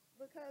do,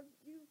 because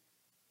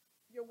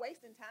you're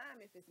wasting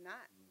time if it's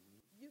not.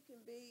 You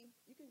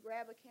can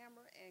grab a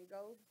camera and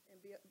go and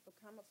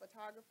become a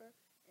photographer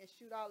and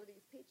shoot all of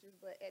these pictures,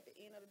 but at the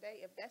end of the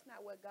day, if that's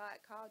not what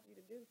God called you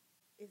to do,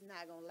 it's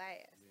not gonna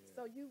last. Yeah.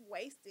 So you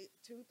wasted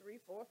 2,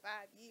 3, 4,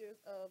 5 years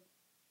of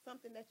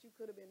something that you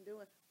could have been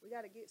doing. We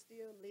got to get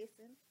still,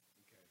 listen,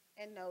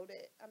 and know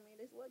that, I mean,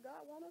 it's what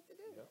God wants us to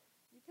do. Yep.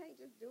 You can't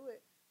just do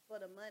it for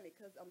the money,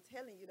 because I'm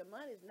telling you, the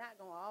money is not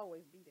going to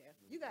always be there.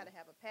 You got to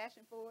have a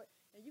passion for it,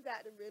 and you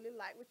got to really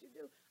like what you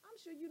do. I'm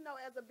sure you know,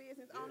 as a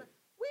business owner,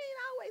 we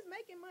ain't always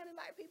making money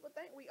like people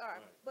think we are,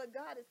 but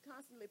God is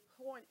constantly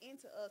pouring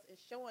into us and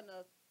showing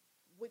us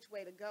which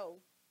way to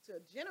go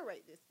to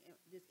generate this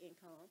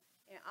income,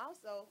 and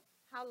also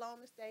how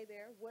long to stay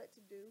there, what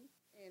to do,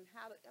 and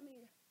how to, I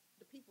mean,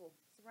 the people,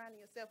 surrounding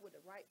yourself with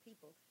the right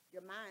people,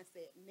 your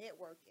mindset,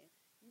 networking.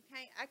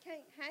 I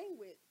can't hang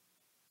with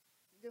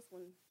this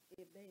one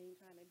if they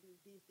ain't trying to do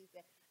this,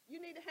 that.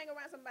 You need to hang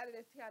around somebody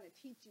that's trying to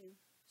teach you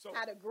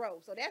how to grow.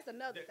 So that's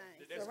another thing.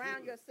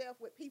 Surround yourself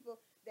with people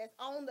that's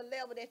on the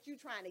level that you're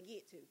trying to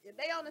get to. If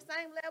they on the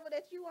same level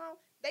that you on,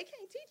 they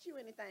can't teach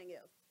you anything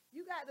else.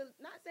 You got to,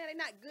 not saying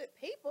they're not good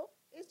people,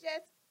 it's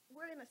just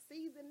we're in a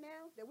season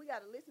now that we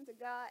got to listen to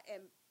God,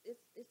 and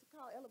it's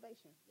called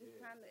elevation. It's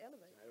time to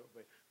elevate.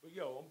 But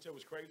yo, I'm gonna tell you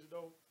what's crazy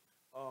though.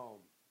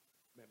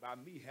 Man, by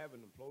me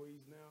having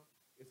employees now,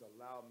 it's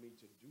allowed me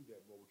to do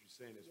that more. What you're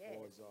saying as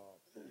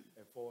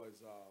far as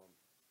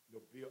you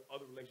know, build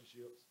other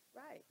relationships.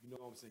 Right. You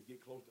know what I'm saying? Get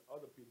close to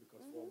other people,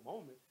 because for a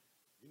moment,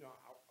 you know,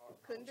 I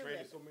couldn't do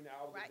training that. so many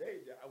hours a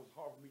day that it was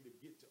hard for me to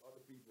get to other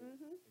people and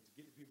to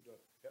get the people to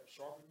help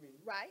sharpen me.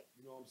 Right.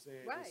 You know what I'm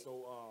saying? Right. And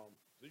so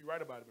you're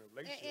right about it, man.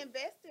 Relationship. And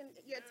invest in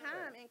your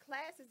time in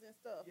classes and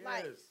stuff. Yes.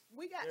 Like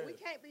we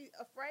can't be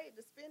afraid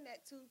to spend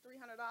that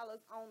 $200-300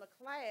 on a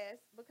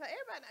class, because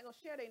everybody's not gonna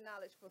share their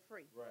knowledge for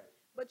free. Right.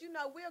 But you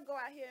know, we'll go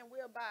out here and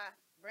we'll buy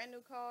brand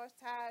new cars,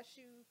 tires,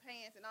 shoes,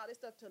 pants, and all this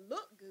stuff to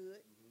look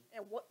good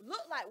and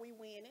look like we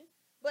winning.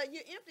 But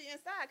you're empty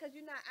inside because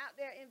you're not out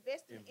there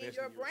investing in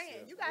your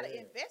brand. You got to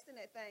invest in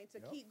that thing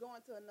to keep going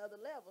to another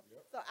level.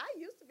 So I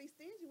used to be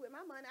stingy with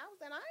my money. I was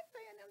saying, I ain't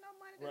paying them no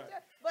money.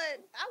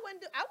 But I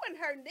wasn't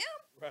hurting them.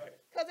 Right.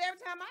 Because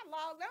every time I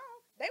logged on,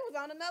 they was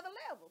on another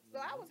level. So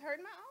I was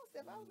hurting my own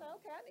self. I was like,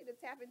 okay, I need to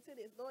tap into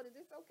this. Lord, is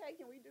this okay?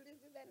 Can we do this,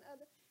 that, and the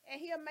other?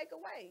 And he'll make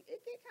a way. It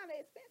get kind of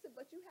expensive,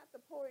 but you have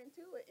to pour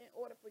into it in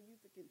order for you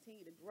to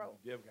continue to grow.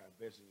 You definitely got to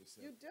invest in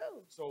yourself. You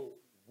do. So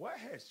what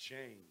has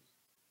changed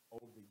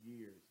over the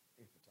years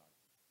in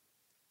photography?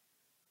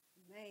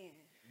 Man.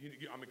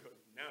 I mean,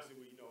 now see,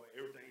 you know,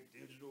 everything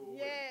digital.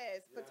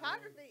 Yes,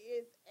 photography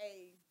is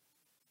a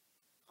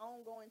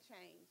ongoing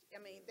change.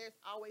 I mean, there's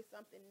always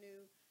something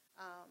new,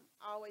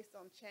 always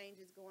some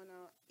changes going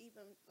on.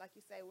 Even like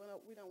you say,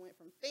 we done went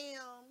from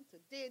film to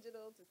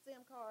digital to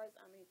SIM cards.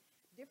 I mean,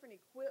 different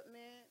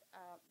equipment,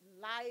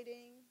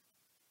 lighting.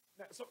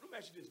 Now, so let me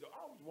ask you this though.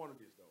 I always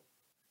wondered this though.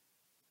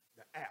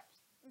 The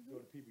apps, you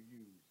know, the people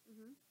use.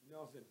 You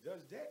know what I'm saying?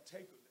 Does that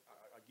take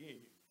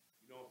again?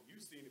 You know,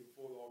 you've seen it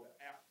before. All the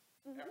apps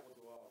was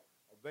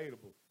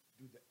available.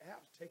 Do the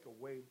apps take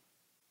away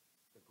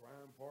the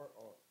grind part,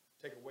 or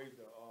take away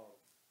the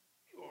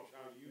you know what I'm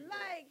trying to use?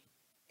 Like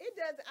it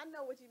does. I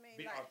know what you mean.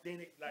 Be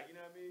authentic, like, you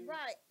know what I mean?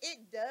 Right.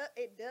 It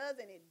does,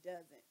 and it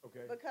doesn't.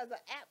 Okay. Because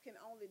an app can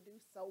only do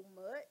so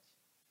much.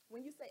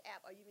 When you say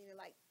app, are you meaning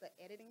like the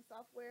editing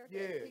software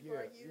that people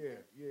are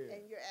using? Yeah.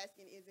 And you're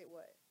asking, is it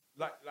what?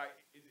 Like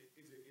is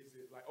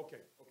it like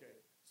okay.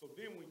 So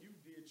then when you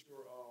did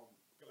your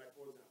like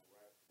for example,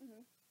 right?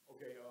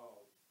 Okay,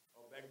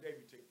 back in the day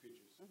we take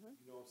pictures.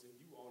 You know what I'm saying?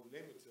 You on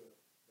limit to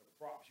the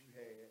props you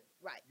had.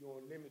 Right. You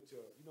on limit to,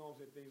 you know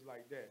what I'm saying, things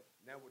like that.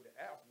 Now with the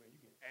apps, man,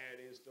 you can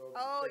add in stuff.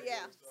 Oh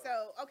yeah.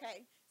 So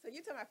okay. So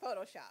you're talking about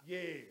Photoshop.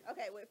 Yeah.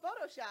 Okay, with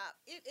Photoshop,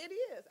 it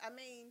is. I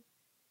mean,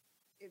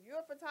 if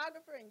you're a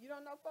photographer and you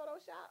don't know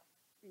Photoshop,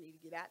 you need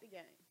to get out the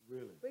game.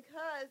 Really?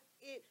 Because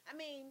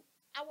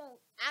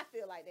I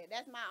feel like that.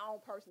 That's my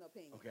own personal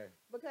opinion. Okay.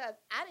 Because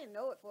I didn't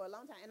know it for a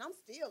long time, and I'm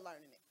still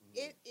learning it.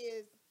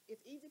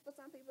 It's easy for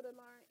some people to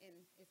learn, and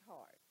it's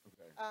hard.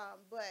 Okay.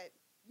 But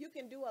you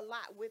can do a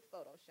lot with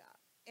Photoshop,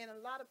 and a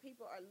lot of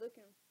people are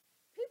looking.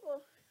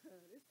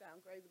 This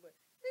sounds crazy, but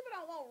people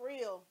don't want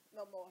real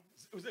no more.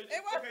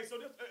 Okay, so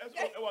that's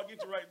what I'll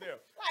get you right there.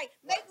 Like,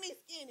 make me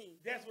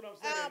skinny. That's what I'm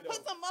saying.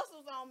 Put some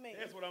muscles on me.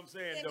 That's what I'm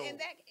saying, though. And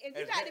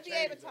you got to be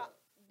able to talk.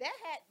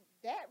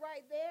 That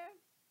right there,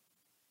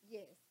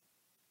 yes.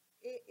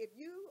 If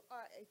you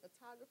are a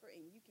photographer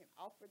and you can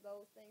offer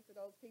those things to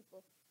those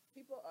people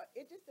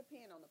it just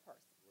depends on the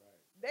person. Right.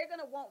 They're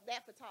going to want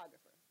that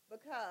photographer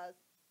because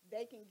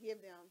they can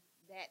give them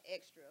that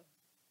extra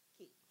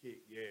kick.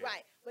 Yeah.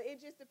 Right. But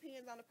it just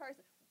depends on the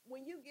person.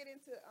 When you get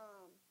into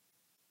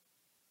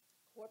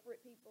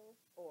corporate people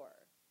or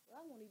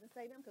I won't even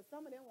say them because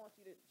some of them want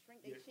you to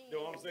shrink their chin. You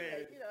know what I'm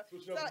saying? You know.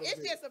 Switch So up a it's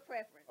little just bit. a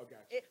preference. I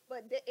got you.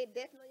 But it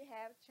definitely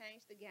has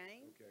changed the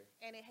game. Okay.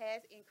 And it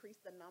has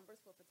increased the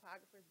numbers for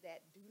photographers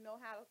that do know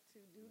how to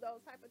do those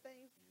type of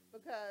things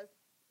because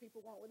people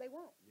want what they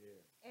want.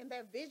 Yeah. And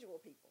they're visual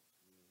people.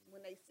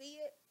 When they see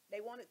it, they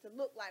want it to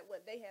look like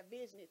what they have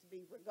visioned it to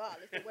be,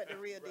 regardless of what the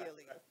real deal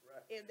is.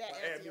 Right. If that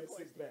Like, answers add me your a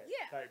question. six-pack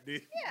Yeah. type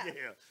deal.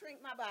 Yeah. Shrink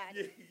my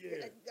body.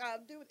 Yeah.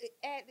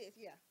 Add this.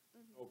 Yeah.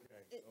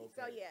 Okay.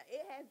 So yeah,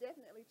 it has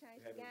definitely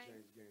changed the It game.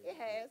 changed the game. It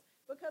has,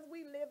 because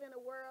we live in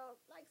a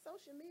world like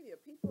social media.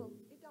 People,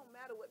 it don't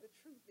matter what the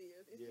truth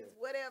is. It's just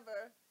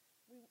whatever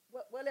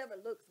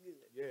looks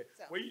good. Yeah.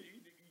 So, Well,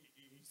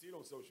 you see it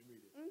on social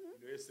media. You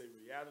know, it say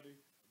reality,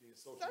 then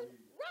social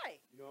media.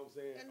 right. You know what I'm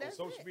saying? And On that's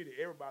social it. media,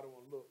 everybody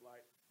want to look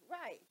like.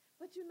 Right.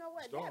 But you know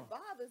what? Star. That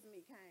bothers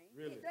me, Kane.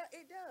 Really?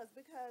 It does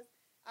because,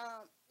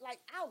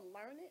 like, I'll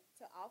learn it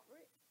to offer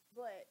it,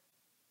 but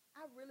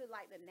I really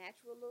like the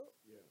natural look.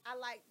 Yeah. I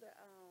like the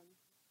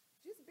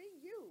just be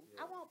you.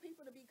 Yeah. I want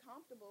people to be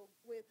comfortable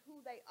with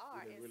who they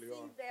are they and really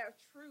see are. their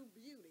true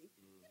beauty.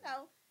 You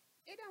know,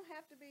 it don't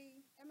have to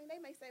be. I mean,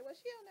 they may say, "Well,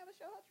 she'll never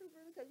show her true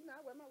beauty because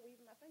I wear my weave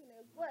and my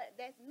fingernails." But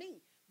that's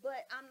me.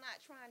 But I'm not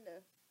trying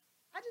to.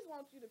 I just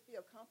want you to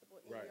feel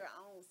comfortable in your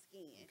own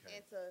skin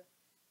and to.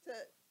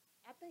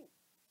 I think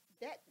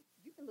that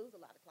you can lose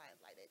a lot of clients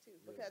like that too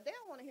because they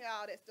don't want to hear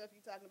all that stuff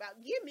you're talking about.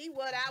 Give me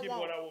what I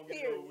want.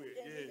 Period,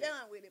 and be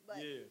done with it.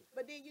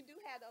 But then you do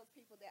have those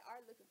people that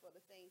are looking for the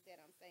things that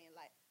I'm saying,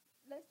 like,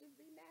 let's just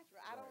be natural.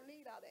 I don't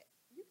need all that.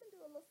 You can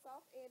do a little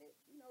soft edit,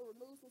 you know,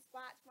 remove some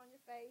spots from your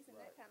face and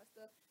that kind of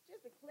stuff,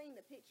 just to clean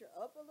the picture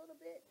up a little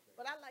bit.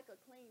 But I like a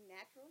clean,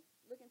 natural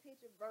looking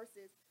picture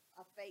versus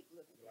a fake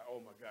looking picture. Like,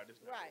 oh my God, this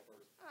is not the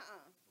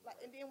person. Like,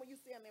 and then when you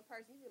see them in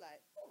person, you be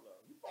like, hold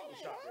up, you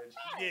Photoshop that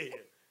right.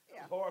 shit.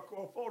 Yeah.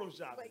 Hardcore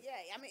Photoshop. But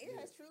yeah, I mean, it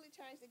has truly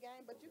changed the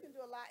game. But you can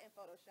do a lot in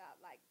Photoshop,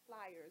 like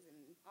flyers and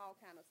all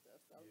kind of stuff.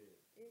 So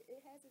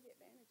it has its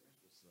advantages.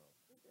 What's up?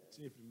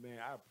 Tiffany, man,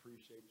 I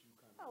appreciate you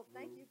coming through.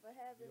 Thank you for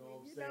having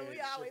me. You know You know,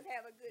 we always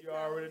have a good time. You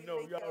already know.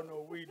 We Y'all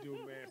know we do,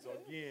 man. So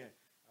again,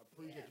 I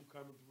appreciate you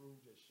coming through,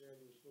 just sharing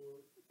your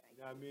story.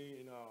 You know what I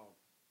mean? And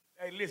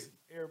hey, listen,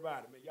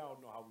 everybody, man, y'all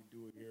know how we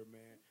do it here,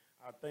 man.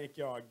 I thank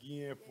y'all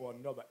again for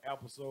another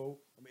episode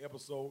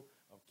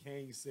of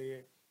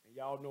KaneSaid. And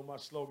y'all know my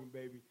slogan,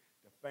 baby.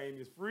 The fame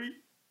is free,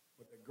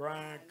 but the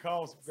grind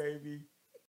costs, baby.